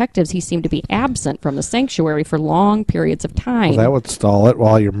told detectives he seemed to be absent from the sanctuary for long periods of time. Well, that would stall it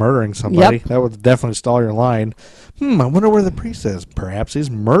while you're murdering somebody. Yep. That would definitely stall your line. I wonder where the priest is. Perhaps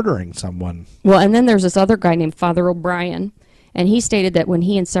he's murdering someone. Well, and then there's this other guy named Father O'Brien, and he stated that when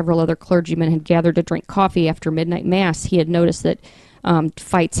he and several other clergymen had gathered to drink coffee after midnight mass, he had noticed that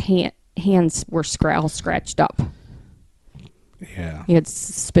Feit's hands were all scratched up. Yeah. He had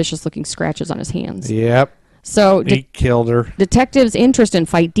suspicious-looking scratches on his hands. Yep. So he killed her. Detectives' interest in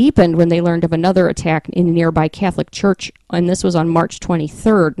Feit deepened when they learned of another attack in a nearby Catholic church, and this was on March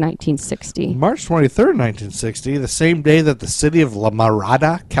 23rd, 1960. March 23rd, 1960, the same day that the city of La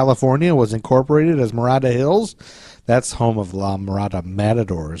Mirada, California, was incorporated as Mirada Hills. That's home of La Mirada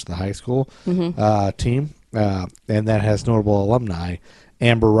Matadors, the high school team, and that has notable alumni.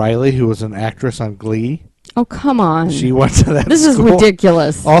 Amber Riley, who was an actress on Glee. Oh, come on. She went to that This school. is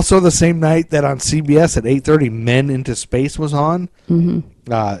ridiculous. Also, the same night that on CBS at 8:30, Men into Space was on.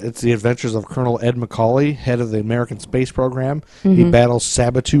 It's the adventures of Colonel Ed McCauley, head of the American Space Program. He battles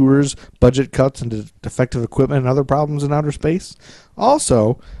saboteurs, budget cuts, and defective equipment and other problems in outer space.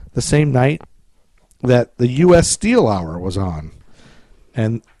 Also, the same night that the U.S. Steel Hour was on.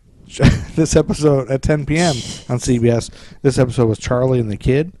 And this episode at 10 p.m. on CBS, this episode was Charlie and the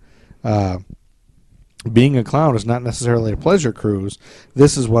Kid. Being a clown is not necessarily a pleasure cruise.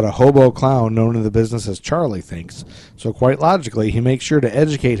 This is what a hobo clown known in the business as Charlie thinks. So quite logically, he makes sure to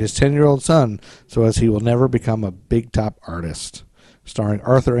educate his 10-year-old son so as he will never become a big-top artist. Starring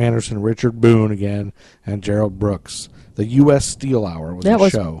Arthur Anderson, Richard Boone again, and Gerald Brooks. The U.S. Steel Hour was a show.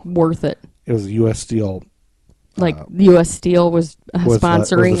 That was worth it. It was U.S. Steel. Like U.S. Steel was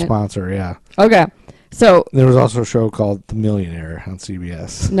sponsoring was the sponsor, yeah. Okay. So there was also a show called The Millionaire on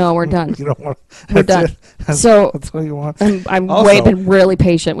CBS. No, we're done. You don't want. We're done. That's all you want. I'm also, been really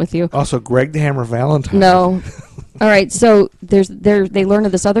patient with you. Also, Greg the Hammer Valentine. No. All right. So they learned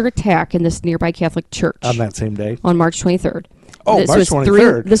of this other attack in this nearby Catholic church on that same day, on March 23rd. Oh, this March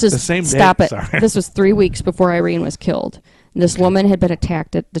 23rd. This is the same stop day. it. Sorry. This was 3 weeks before Irene was killed. This woman had been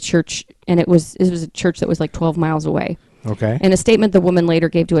attacked at the church, and it was a church that was like 12 miles away. Okay. In a statement the woman later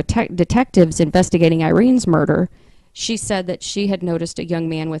gave to detectives investigating Irene's murder, she said that she had noticed a young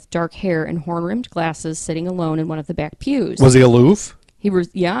man with dark hair and horn-rimmed glasses sitting alone in one of the back pews. Was he aloof? He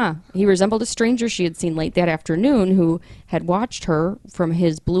resembled a stranger she had seen late that afternoon who had watched her from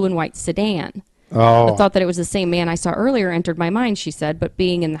his blue and white sedan. Oh. The thought that it was the same man I saw earlier entered my mind, she said, but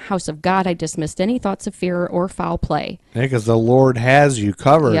being in the house of God, I dismissed any thoughts of fear or foul play. Yeah, because the Lord has you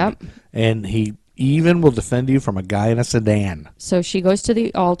covered. Yep. And he even will defend you from a guy in a sedan. So she goes to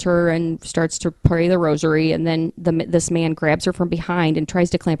the altar and starts to pray the rosary, and then this man grabs her from behind and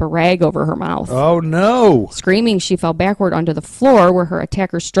tries to clamp a rag over her mouth. Oh, no. Screaming, she fell backward onto the floor where her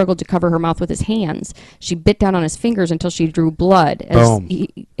attacker struggled to cover her mouth with his hands. She bit down on his fingers until she drew blood.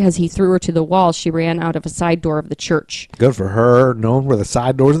 As he threw her to the wall, she ran out of a side door of the church. Good for her, knowing where the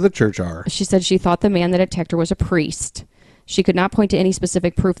side doors of the church are. She said she thought the man that attacked her was a priest. She could not point to any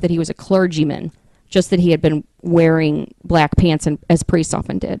specific proof that he was a clergyman, just that he had been wearing black pants, and as priests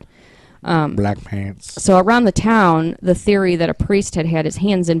often did. Black pants. So around the town, the theory that a priest had had his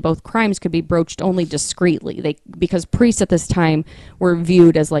hands in both crimes could be broached only discreetly. Because priests at this time were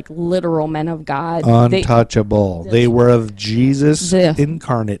viewed as like literal men of God. Untouchable. They were of Jesus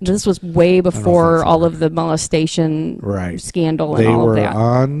incarnate. This was way before all of the molestation scandal and all of that. They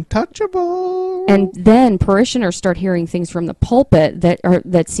were untouchable. And then parishioners start hearing things from the pulpit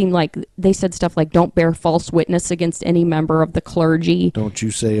that seemed like they said stuff like, "Don't bear false witness against any member of the clergy. Don't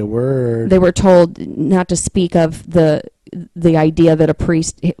you say a word." They were told not to speak of the idea that a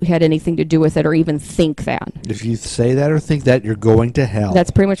priest had anything to do with it, or even think that. If you say that or think that, you're going to hell.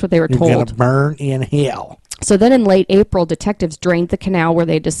 That's pretty much what they were told. You're going to burn in hell. So then in late April, detectives drained the canal where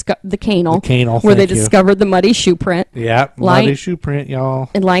they discovered the canal where they thank you. discovered the muddy shoe print. Yeah, muddy shoe print,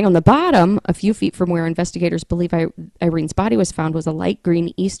 y'all. And lying on the bottom, a few feet from where investigators believe Irene's body was found, was a light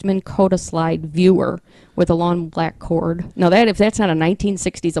green Eastman Coda Slide viewer with a long black cord. Now, if that's not a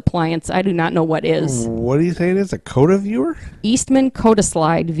 1960s appliance, I do not know what is. What do you say it is? A Coda viewer? Eastman Coda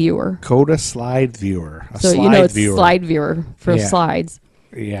Slide viewer. Coda Slide viewer. So, slide it's viewer. Slide viewer for slides.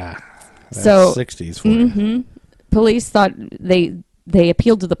 Yeah. That's so 60s for you. Police thought they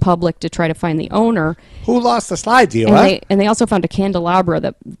appealed to the public to try to find the owner. Who lost the slide viewer? And they also found a candelabra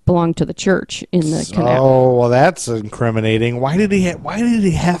that belonged to the church in the canal. Oh, well, that's incriminating. Why did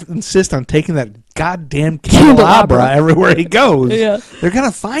he have to insist on taking that goddamn candelabra everywhere he goes? Yeah. They're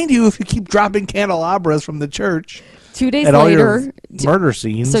gonna find you if you keep dropping candelabras from the church. 2 days at later, all your murder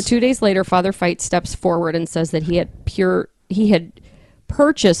scenes. So 2 days later, Father Fight steps forward and says that he had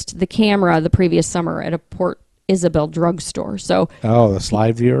purchased the camera the previous summer at a Port Isabel drugstore. So the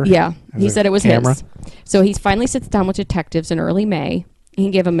slide viewer? Yeah. He said it was camera? his. So he finally sits down with detectives in early May. He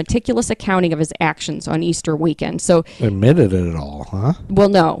gave a meticulous accounting of his actions on Easter weekend. So admitted it all, huh? Well,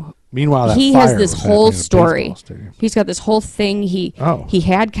 no. Meanwhile, he has this whole story. He's got this whole thing. He Oh. he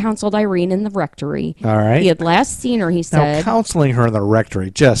had counseled Irene in the rectory. All right. He had last seen her, he Now, said. counseling her in the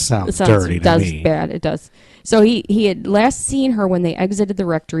rectory just sounds dirty to does me. bad. It does. So he had last seen her when they exited the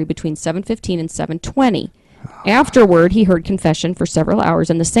rectory between 7:15 and 7:20. Afterward, he heard confession for several hours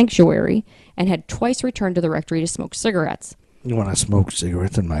in the sanctuary and had twice returned to the rectory to smoke cigarettes. You want to smoke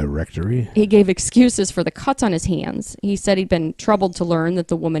cigarettes in my rectory? He gave excuses for the cuts on his hands. He said he'd been troubled to learn that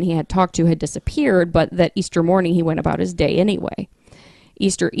the woman he had talked to had disappeared, but that Easter morning he went about his day anyway.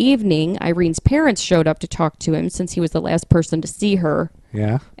 Easter evening, Irene's parents showed up to talk to him since he was the last person to see her.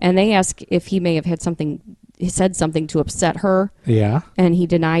 Yeah. And they asked if he may have said something to upset her. Yeah. And he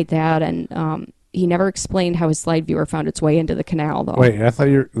denied that, and he never explained how his slide viewer found its way into the canal, though. Wait, I thought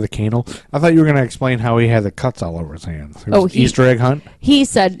you were going to explain how he had the cuts all over his hands. It was Easter egg hunt? He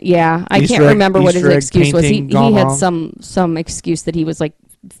said, yeah. I can't remember what his excuse was. He had some excuse that he was like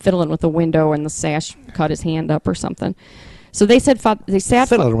fiddling with the window and the sash cut his hand up or something. So they said they sat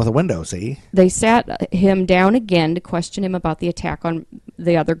fiddling with a window. See, they sat him down again to question him about the attack on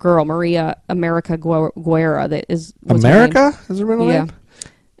the other girl, Maria America Guerra. That was America is her middle name.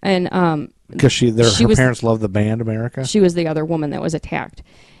 And because her parents loved the band America. She was the other woman that was attacked.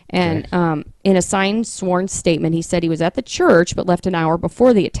 And in a signed sworn statement, he said he was at the church but left an hour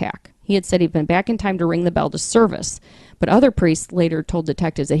before the attack. He had said he'd been back in time to ring the bell to service. But other priests later told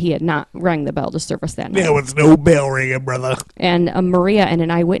detectives that he had not rang the bell to service that night. There was no bell ringing, brother. And Maria and an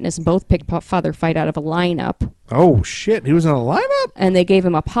eyewitness both picked Father Fight out of a lineup. Oh, shit. He was in a lineup? And they gave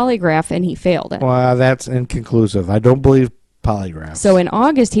him a polygraph, and he failed it. Well, that's inconclusive. I don't believe polygraphs. So in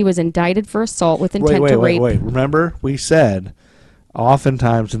August, he was indicted for assault with intent to rape. Wait. Remember, we said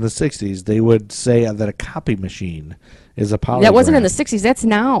oftentimes in the 60s they would say that a copy machine is a polygraph. That wasn't in the 60s. That's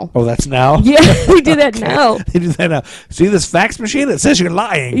now. Oh, that's now? Yeah, we do that now. They do that now. See this fax machine? It says you're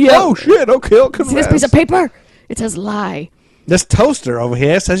lying. Yeah. Oh, shit. Okay, I'll confess. See this piece of paper? It says lie. This toaster over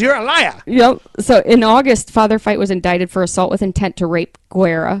here says you're a liar. Yep. So in August, Father Fight was indicted for assault with intent to rape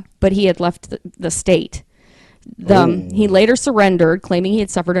Guerra, but he had left the state. He later surrendered, claiming he had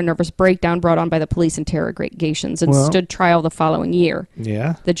suffered a nervous breakdown brought on by the police interrogations, and stood trial the following year.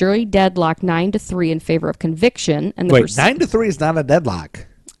 Yeah. The jury deadlocked 9-3 in favor of conviction. And Wait, 9-3 is not a deadlock.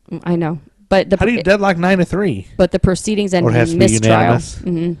 I know. But How do you deadlock 9-3? But the proceedings ended in mistrial.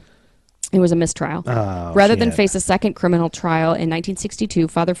 It was a mistrial. Rather than face a second criminal trial, in 1962,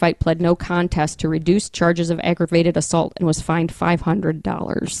 Father Fight pled no contest to reduce charges of aggravated assault and was fined $500.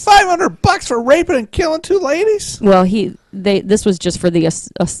 $500 for raping and killing 2 ladies? Well, this was just for the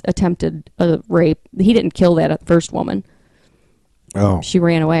attempted rape. He didn't kill that first woman. Oh. She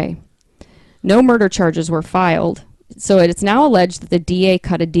ran away. No murder charges were filed. So it's now alleged that the DA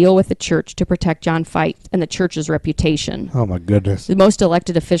cut a deal with the church to protect John Fight and the church's reputation. Oh, my goodness. The most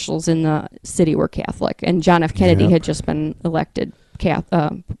elected officials in the city were Catholic, and John F. Kennedy had just been elected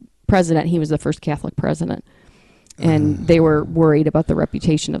president. He was the first Catholic president, and they were worried about the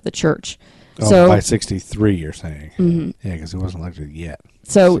reputation of the church. So by 63, you're saying. Mm-hmm. Yeah, because he wasn't elected yet.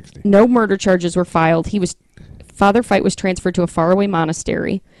 So 60. No murder charges were filed. Father Fight was transferred to a faraway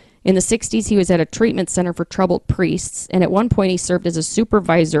monastery. In the 60s, he was at a treatment center for troubled priests, and at one point he served as a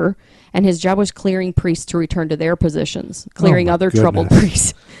supervisor, and his job was clearing priests to return to their positions, clearing other troubled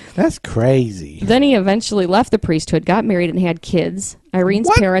priests. That's crazy. Then he eventually left the priesthood, got married, and had kids. Irene's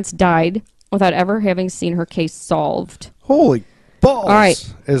parents died without ever having seen her case solved. Holy balls. All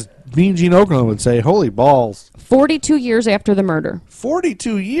right. As Mean Gene Okerlund would say, holy balls. 42 years after the murder.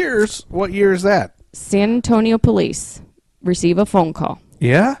 42 years? What year is that? San Antonio police receive a phone call.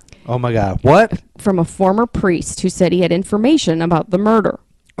 Yeah? Oh, my God. What? From a former priest who said he had information about the murder.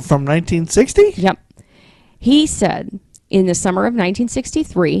 From 1960? Yep. He said in the summer of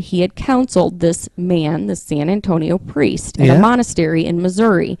 1963, he had counseled this man, the San Antonio priest, in a monastery in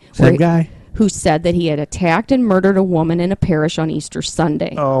Missouri. Same guy? Who said that he had attacked and murdered a woman in a parish on Easter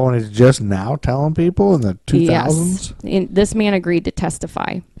Sunday. Oh, and he's just now telling people in the 2000s? Yes. This man agreed to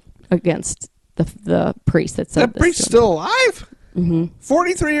testify against the priest that said that priest's still alive? Mm-hmm.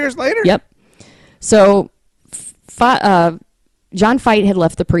 43 years later? Yep. So, John Fight had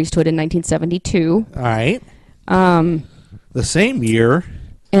left the priesthood in 1972. All right. The same year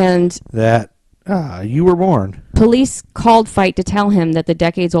and that you were born. Police called Fight to tell him that the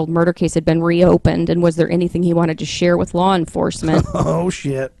decades-old murder case had been reopened, and was there anything he wanted to share with law enforcement? Oh,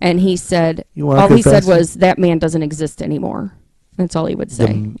 shit. And he said, all he said was, that man doesn't exist anymore. That's all he would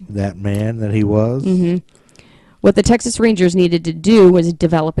say. That man that he was? Mm-hmm. What the Texas Rangers needed to do was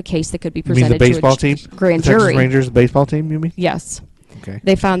develop a case that could be presented to a grand jury. Texas Rangers baseball team, you mean? Yes. Okay.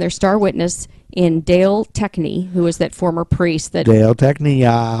 They found their star witness in Dale Techney, who was that former priest that Dale Techney,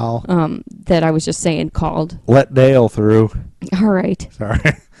 y'all. That I was just saying called. Let Dale through. All right. Sorry.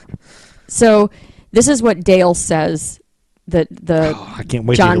 So this is what Dale says. That I can't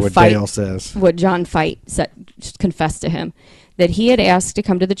wait to hear what Dale says. What John Fight confessed to him. That he had asked to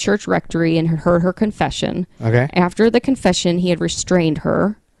come to the church rectory and heard her confession. Okay. After the confession, he had restrained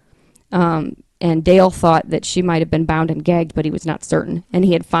her. And Dale thought that she might have been bound and gagged, but he was not certain. And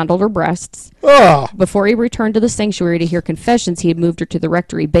he had fondled her breasts. Oh. Before he returned to the sanctuary to hear confessions, he had moved her to the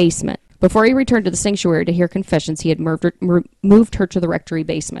rectory basement. Before he returned to the sanctuary to hear confessions, he had moved her to the rectory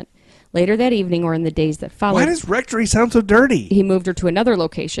basement. Later that evening, or in the days that followed... Why does rectory sound so dirty? He moved her to another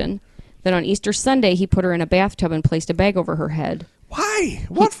location. Then on Easter Sunday, he put her in a bathtub and placed a bag over her head. Why?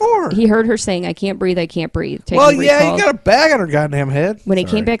 What for? He heard her saying, I can't breathe, I can't breathe. Well, yeah, you got a bag on her goddamn head. When he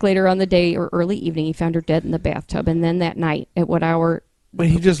came back later on the day or early evening, he found her dead in the bathtub. And then that night, at what hour... Wait,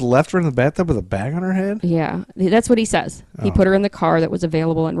 he just left her in the bathtub with a bag on her head? Yeah, that's what he says. He put her in the car that was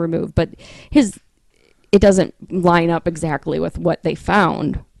available and removed. But it doesn't line up exactly with what they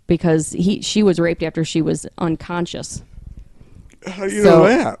found, because she was raped after she was unconscious. How do you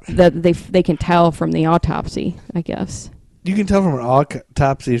know that? They can tell from the autopsy, I guess. You can tell from an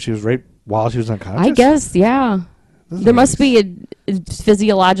autopsy if she was raped while she was unconscious? I guess, yeah. There must be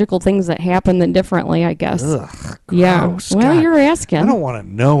physiological things that happen then differently, I guess. Ugh, yeah. gross. Well, God, you're asking. I don't want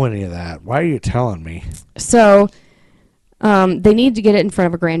to know any of that. Why are you telling me? So, they need to get it in front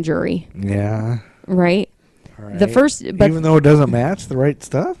of a grand jury. Yeah. Right? All right. Even though it doesn't match the right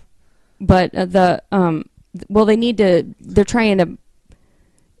stuff? But they need to, they're trying to,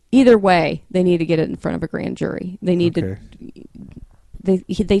 either way, they need to get it in front of a grand jury. They need to,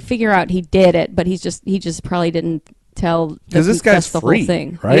 they figure out he did it, but he just probably didn't tell because this guy's the free, whole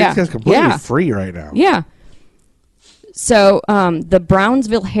thing. Right? Yeah. This guy's completely free right now. Yeah. So the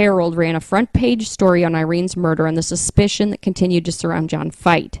Brownsville Herald ran a front page story on Irene's murder and the suspicion that continued to surround John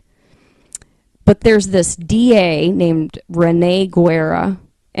Fight. But there's this DA named Rene Guerra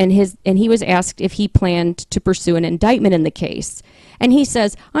And he was asked if he planned to pursue an indictment in the case. And he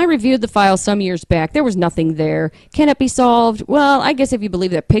says, I reviewed the file some years back. There was nothing there. Can it be solved? Well, I guess if you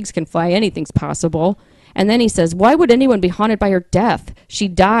believe that pigs can fly, anything's possible. And then he says, why would anyone be haunted by her death? She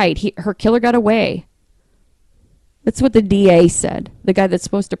died. Her killer got away. That's what the DA said, the guy that's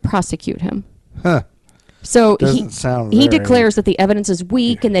supposed to prosecute him. Huh. So he declares that the evidence is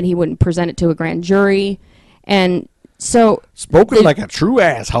weak and that he wouldn't present it to a grand jury. And so spoken like a true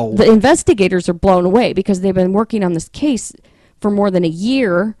asshole. The investigators are blown away because they've been working on this case for more than a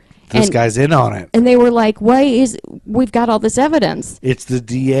year. This guy's in on it. And they were like, we've got all this evidence. It's the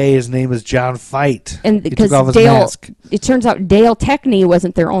DA. His name is John Fight. And because it turns out Dale Techney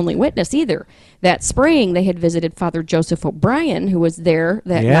wasn't their only witness either. That spring, they had visited Father Joseph O'Brien, who was there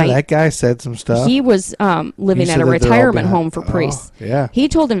that night. Yeah, that guy said some stuff. He was living at a retirement home for priests. Yeah. He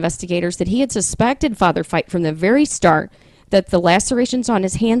told investigators that he had suspected Father Fight from the very start that the lacerations on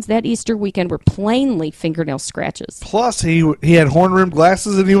his hands that Easter weekend were plainly fingernail scratches. Plus, he had horn-rimmed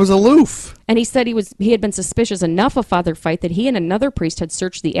glasses and he was aloof. And he said he had been suspicious enough of Father Fight that he and another priest had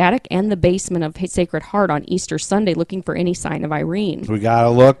searched the attic and the basement of his Sacred Heart on Easter Sunday looking for any sign of Irene. We gotta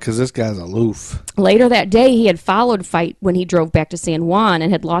look because this guy's aloof. Later that day, he had followed Fight when he drove back to San Juan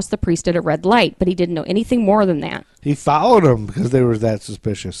and had lost the priest at a red light, but he didn't know anything more than that. He followed him because they were that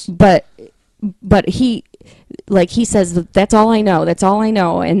suspicious. But he says, that's all I know. That's all I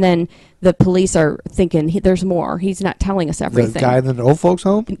know. And then the police are thinking, there's more. He's not telling us everything. The guy in the old folks'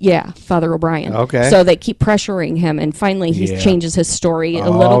 home? Yeah, Father O'Brien. Okay. So they keep pressuring him, and finally he changes his story a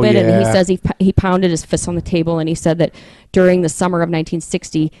little bit, and he says he pounded his fist on the table, and he said that during the summer of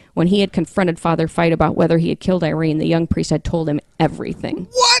 1960, when he had confronted Father Fight about whether he had killed Irene, the young priest had told him everything.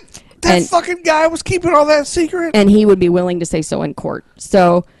 What? That fucking guy was keeping all that secret? And he would be willing to say so in court.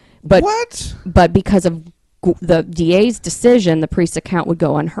 So, what? But because of the DA's decision, the priest's account would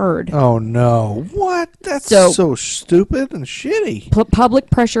go unheard. Oh, no. What? That's so stupid and shitty.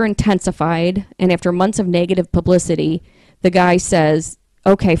 Public pressure intensified, and after months of negative publicity, the guy says,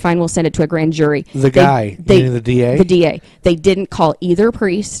 okay, fine, we'll send it to a grand jury. The DA? The DA. They didn't call either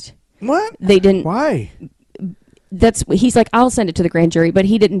priest. What? They didn't. Why? He's like, I'll send it to the grand jury, but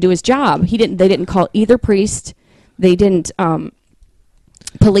he didn't do his job. They didn't call either priest. They didn't,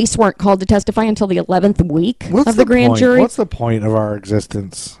 police weren't called to testify until the 11th week of the grand jury. What's the point of our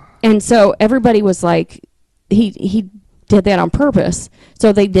existence? And so everybody was like, he did that on purpose.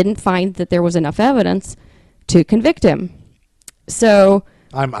 So they didn't find that there was enough evidence to convict him. So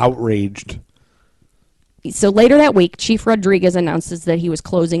I'm outraged. So later that week, Chief Rodriguez announces that he was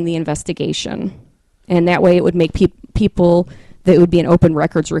closing the investigation. And that way it would make people, that would be an open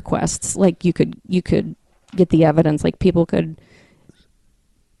records requests. Like you could get the evidence, like people could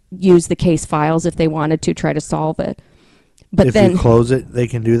use the case files if they wanted to try to solve it. But if then you close it, they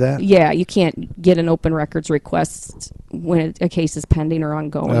can do that? Yeah, you can't get an open records request when a case is pending or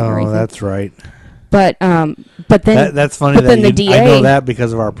ongoing or anything. Oh, that's right. But then that's funny. But then the DA, I know that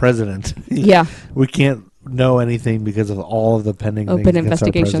because of our president. Yeah, we can't know anything because of all of the pending open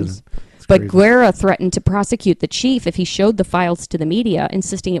investigations. But Guerra threatened to prosecute the chief if he showed the files to the media,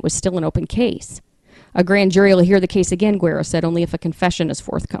 insisting it was still an open case. A grand jury will hear the case again, Guerra said, only if a confession is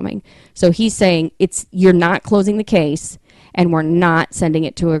forthcoming. So he's saying you're not closing the case, and we're not sending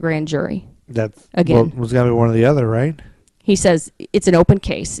it to a grand jury. That's again. Was going to be one or the other, right? He says it's an open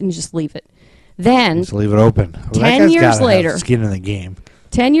case, and you just leave it. Then just leave it open. Well, 10 years later, skin in the game.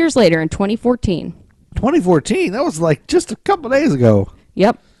 10 years later, in 2014. 2014. That was like just a couple days ago.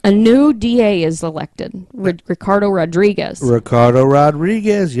 Yep. A new DA is elected, Ricardo Rodriguez. Ricardo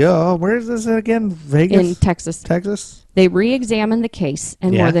Rodriguez, yo. Where is this again? Vegas? In Texas. Texas? They re-examined the case,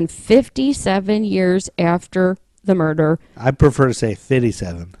 and more than 57 years after the murder... I prefer to say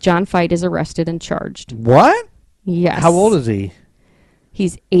 57. John Fight is arrested and charged. What? Yes. How old is he?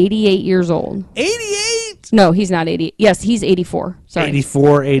 He's 88 years old. 88? No, he's not 80. Yes, he's 84. Sorry.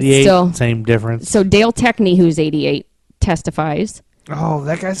 84, 88, still, same difference. So Dale Techney, who's 88, testifies. Oh,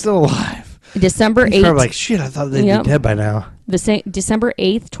 that guy's still alive. December 8th. He's probably like, shit, I thought they'd be dead by now. December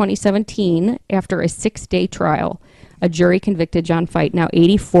 8th, 2017, after a 6-day trial, a jury convicted John Fight, now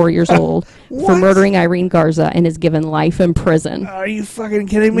 84 years old, for murdering Irene Garza and is given life in prison. Are you fucking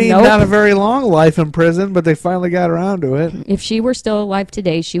kidding me? Nope. Not a very long life in prison, but they finally got around to it. If she were still alive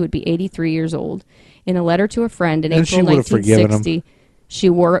today, she would be 83 years old. In a letter to a friend in And April she would have forgiven 1960, she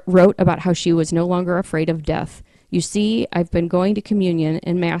wrote about how she was no longer afraid of death. You see, I've been going to communion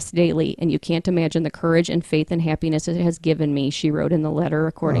and mass daily, and you can't imagine the courage and faith and happiness it has given me, she wrote in the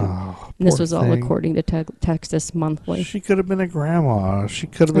letter, and this was all according to Texas Monthly. She could have been a grandma. She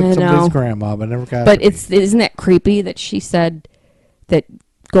could have been somebody's grandma, but never got But isn't that creepy that she said that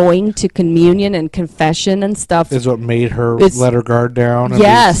going to communion and confession and stuff. Is what made her It's- let her guard down. And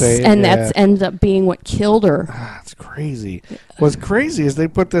Yes, be safe. and Yeah. that's ends up being what killed her. That's crazy. What's crazy is they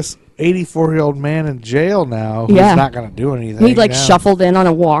put this 84-year-old man in jail now who's Yeah. not going to do anything. He like now. shuffled in on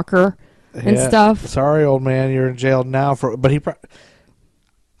a walker and Yeah. stuff. Sorry, old man, you're in jail now for. But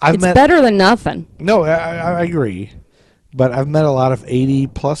I've It's met. better than nothing. No, I agree, but I've met a lot of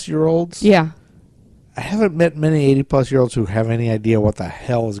 80-plus-year-olds. Yeah, I haven't met many 80-plus-year-olds who have any idea what the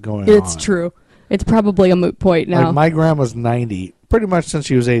hell is going on. it's true. It's probably a moot point now. Like my grandma's 90. Pretty much since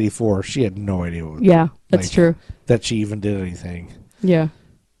she was 84, she had no idea. Yeah, that's like, true. That she even did anything. Yeah.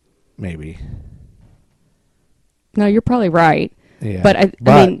 Maybe. No, you're probably right. Yeah. But I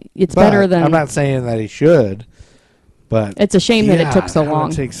mean, it's better than. I'm not saying that he should, but It's a shame that it took so how did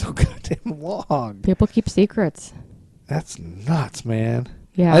long. It takes so goddamn long. People keep secrets. That's nuts, man.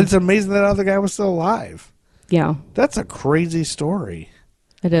 Yeah. And it's amazing that other guy was still alive. Yeah, That's a crazy story.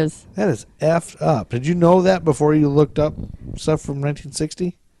 it is. That is effed up. Did you know that before you looked up stuff from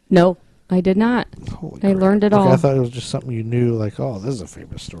 1960? No, I did not. Holy I crap. learned it Like, all. I thought it was just something you knew, like, oh, this is a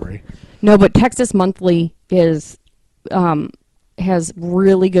famous story. No, but Texas Monthly is has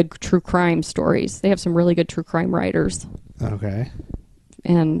really good true crime stories. They have some really good true crime writers, Okay.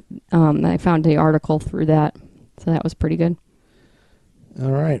 and I found the article through that, so that was pretty good.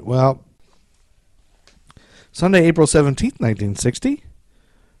 All right. Well, Sunday, April 17th, 1960.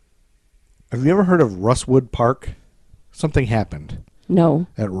 Have you ever heard of Russwood Park? Something happened No,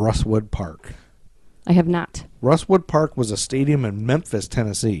 at Russwood Park. I have not. Russwood Park was a stadium in Memphis,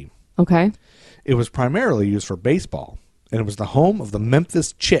 Tennessee. Okay. It was primarily used for baseball, and it was the home of the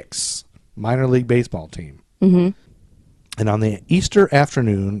Memphis Chicks minor league baseball team. Mm-hmm. And on the Easter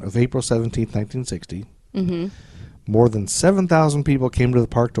afternoon of April 17th, 1960, Mm-hmm. more than 7,000 people came to the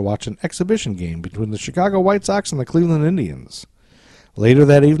park to watch an exhibition game between the Chicago White Sox and the Cleveland Indians. Later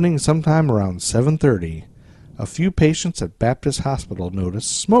that evening, sometime around 7:30, a few patients at Baptist Hospital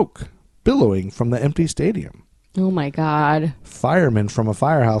noticed smoke billowing from the empty stadium. Oh my God. Firemen from a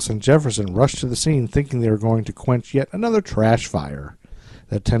firehouse in Jefferson rushed to the scene thinking they were going to quench yet another trash fire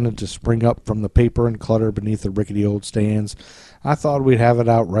that tended to spring up from the paper and clutter beneath the rickety old stands. I thought we'd have it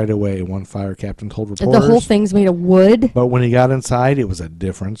out right away, one fire captain told reporters. The whole thing's made of wood. But when he got inside, it was a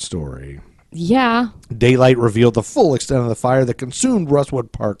different story. Yeah. Daylight revealed the full extent of the fire that consumed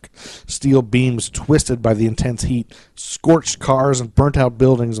Russwood Park. Steel beams twisted by the intense heat, scorched cars, and burnt out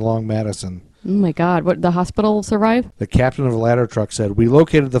buildings along Madison. Oh my God. What, the hospital survived? The captain of a ladder truck said, "We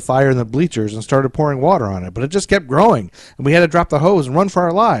located the fire in the bleachers and started pouring water on it, but it just kept growing, and we had to drop the hose and run for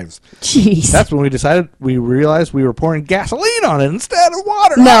our lives. Jeez. That's when we realized we were pouring gasoline on it instead of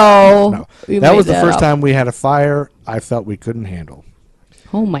water." No. No. That was the first time we had a fire I felt we couldn't handle.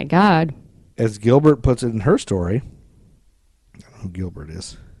 Oh my God. As Gilbert puts it in her story, I don't know who Gilbert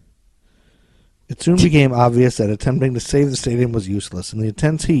is. It soon became obvious that attempting to save the stadium was useless. In the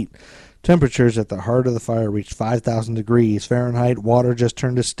intense heat, temperatures at the heart of the fire reached 5,000 degrees Fahrenheit. Water just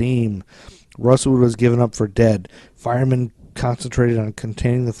turned to steam. Russwood was given up for dead. Firemen concentrated on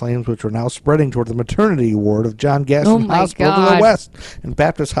containing the flames, which were now spreading toward the maternity ward of John Gaston my Hospital to God. the west and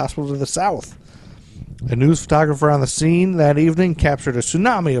Baptist Hospital to the south. A news photographer on the scene that evening captured a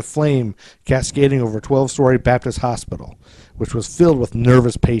tsunami of flame cascading over a 12-story Baptist hospital, which was filled with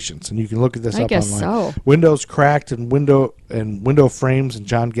nervous patients. And you can look at this I up guess online. so. Windows cracked and window frames, and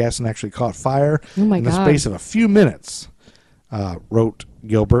John Gaston actually caught fire Oh my in the God. space of a few minutes. Wrote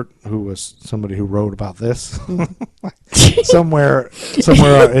Gilbert, who was somebody who wrote about this. somewhere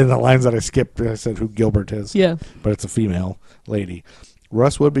in the lines that I skipped, I said who Gilbert is. Yeah. But it's a female lady.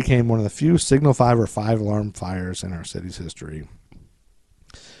 Russwood became one of the few Signal 5 or 5-alarm fires in our city's history.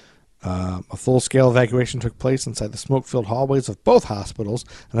 A full-scale evacuation took place inside the smoke-filled hallways of both hospitals,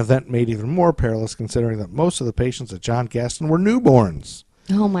 an event made even more perilous considering that most of the patients at John Gaston were newborns.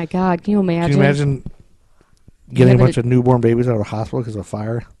 Oh my God. Can you imagine? Can you imagine getting a Having bunch of newborn babies out of a hospital because of a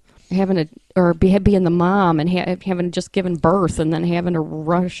fire? Having being the mom and having just given birth and then having to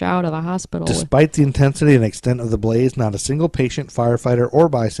rush out of the hospital. Despite the intensity and extent of the blaze, not a single patient, firefighter, or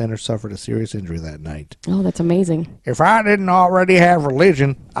bystander suffered a serious injury that night. Oh, that's amazing. "If I didn't already have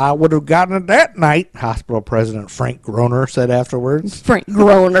religion, I would have gotten it that night," hospital president Frank Groner said afterwards. Frank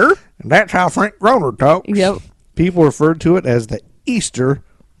Groner. And that's how Frank Groner talks. Yep. People referred to it as the Easter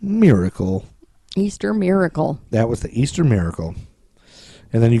miracle. Easter miracle. That was the Easter miracle.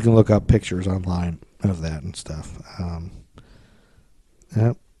 And then you can look up pictures online of that and stuff.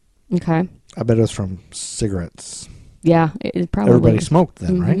 Yep. Okay. I bet it was from cigarettes. Yeah, it probably. Everybody smoked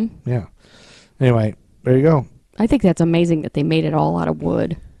then, right? Mhm. Yeah. Anyway, there you go. I think that's amazing that they made it all out of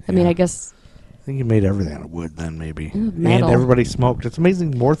wood. I mean, Yeah. I guess I think you made everything out of wood then, maybe. metal. And everybody smoked. It's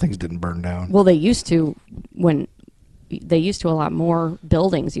amazing more things didn't burn down. Well, they used to a lot more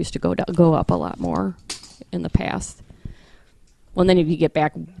buildings used to go up a lot more in the past. Well, and then if you get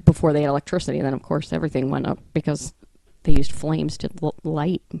back before they had electricity, then of course everything went up because they used flames to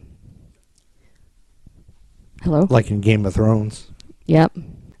light. Hello? Like in Game of Thrones. Yep.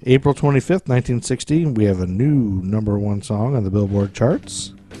 April 25th, 1960, we have a new number one song on the Billboard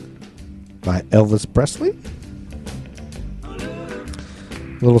charts by Elvis Presley.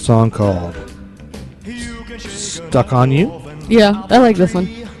 A little song called Stuck on You. Yeah, I like this one.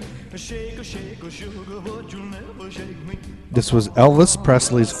 This was Elvis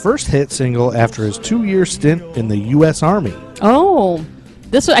Presley's first hit single after his 2-year stint in the U.S. Army. Oh,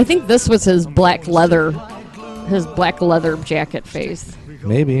 I think this was his black leather jacket face.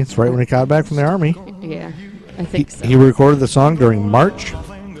 Maybe. It's right when he got back from the Army. Yeah, I think so. He recorded the song during March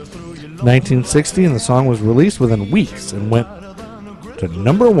 1960, and the song was released within weeks and went to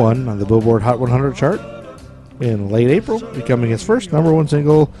number one on the Billboard Hot 100 chart in late April, becoming his first number one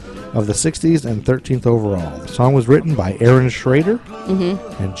single of the 60s and 13th overall. The song was written by Aaron Schrader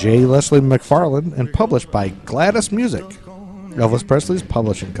and J. Leslie McFarland and published by Gladys Music, Elvis Presley's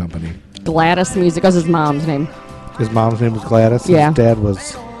publishing company. Gladys Music was his mom's name. His mom's name was Gladys. Yeah. His dad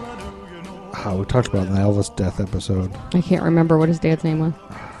was... we talked about it in the Elvis death episode. I can't remember what his dad's name was.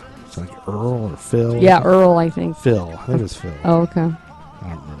 It's like Earl or Phil. Yeah, Earl, I think. Phil. I think it was Phil. Oh, okay. I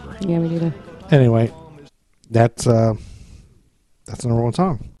don't remember. Yeah, me neither. Anyway, that's the number one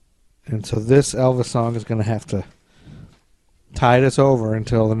song. And so this Elvis song is going to have to tide us over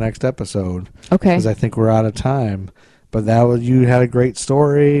until the next episode. Okay. Because I think we're out of time. But you had a great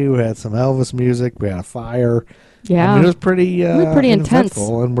story. We had some Elvis music. We had a fire. Yeah. I mean, it was pretty intense.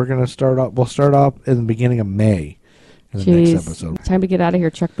 And we're going to start off. We'll start off in the beginning of May in the next episode. Time to get out of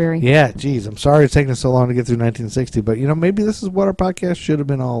here, Chuck Berry. Yeah, geez. I'm sorry it's taking us so long to get through 1960, but maybe this is what our podcast should have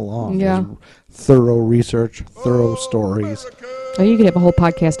been all along. Yeah. Thorough research, thorough stories. Oh, you could have a whole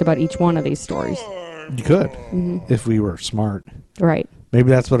podcast about each one of these stories. You could, if we were smart. Right. Maybe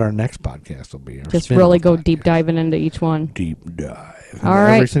that's what our next podcast will be. Just really go deep diving into each one. Deep dive. All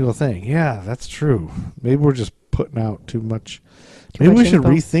right. Every single thing. Yeah, that's true. Maybe we're just putting out too much. Maybe we should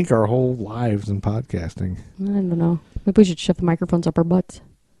rethink our whole lives in podcasting. I don't know. Maybe we should shove the microphones up our butts.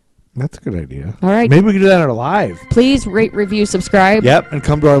 That's a good idea. All right. Maybe we could do that at a live. Please rate, review, subscribe. Yep, and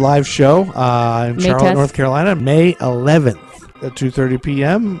come to our live show in May Charlotte, 10th. North Carolina, May 11th at 2:30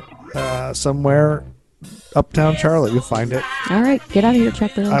 p.m. Somewhere uptown Charlotte. You'll find it. All right. Get out of here,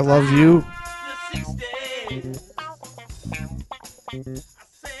 Chuck Berry. I love you.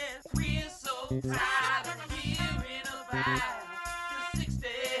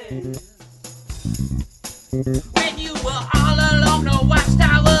 When you were all alone, no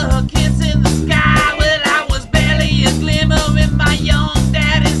watchtower, kiss in the sky. Well, I was barely a glimmer in my young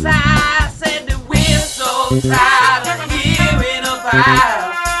daddy's eye. I said that we're so tired of hearing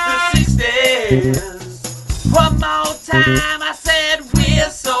about the 60s. One more time, I said we're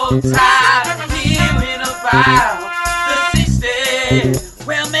so tired of hearing about the 60s.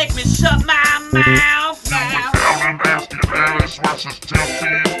 Well, make me shut my mouth now. Alan asking Alice what's his 10th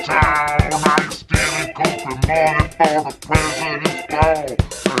in town. Now you're stealing coffee morning for the president's ball.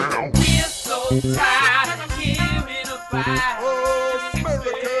 Well, We're so tired of hearing about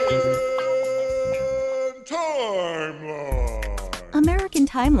American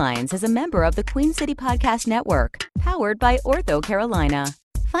Timelines is a member of the Queen City Podcast Network, powered by Ortho Carolina.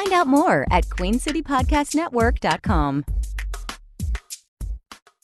 Find out more at queencitypodcastnetwork.com.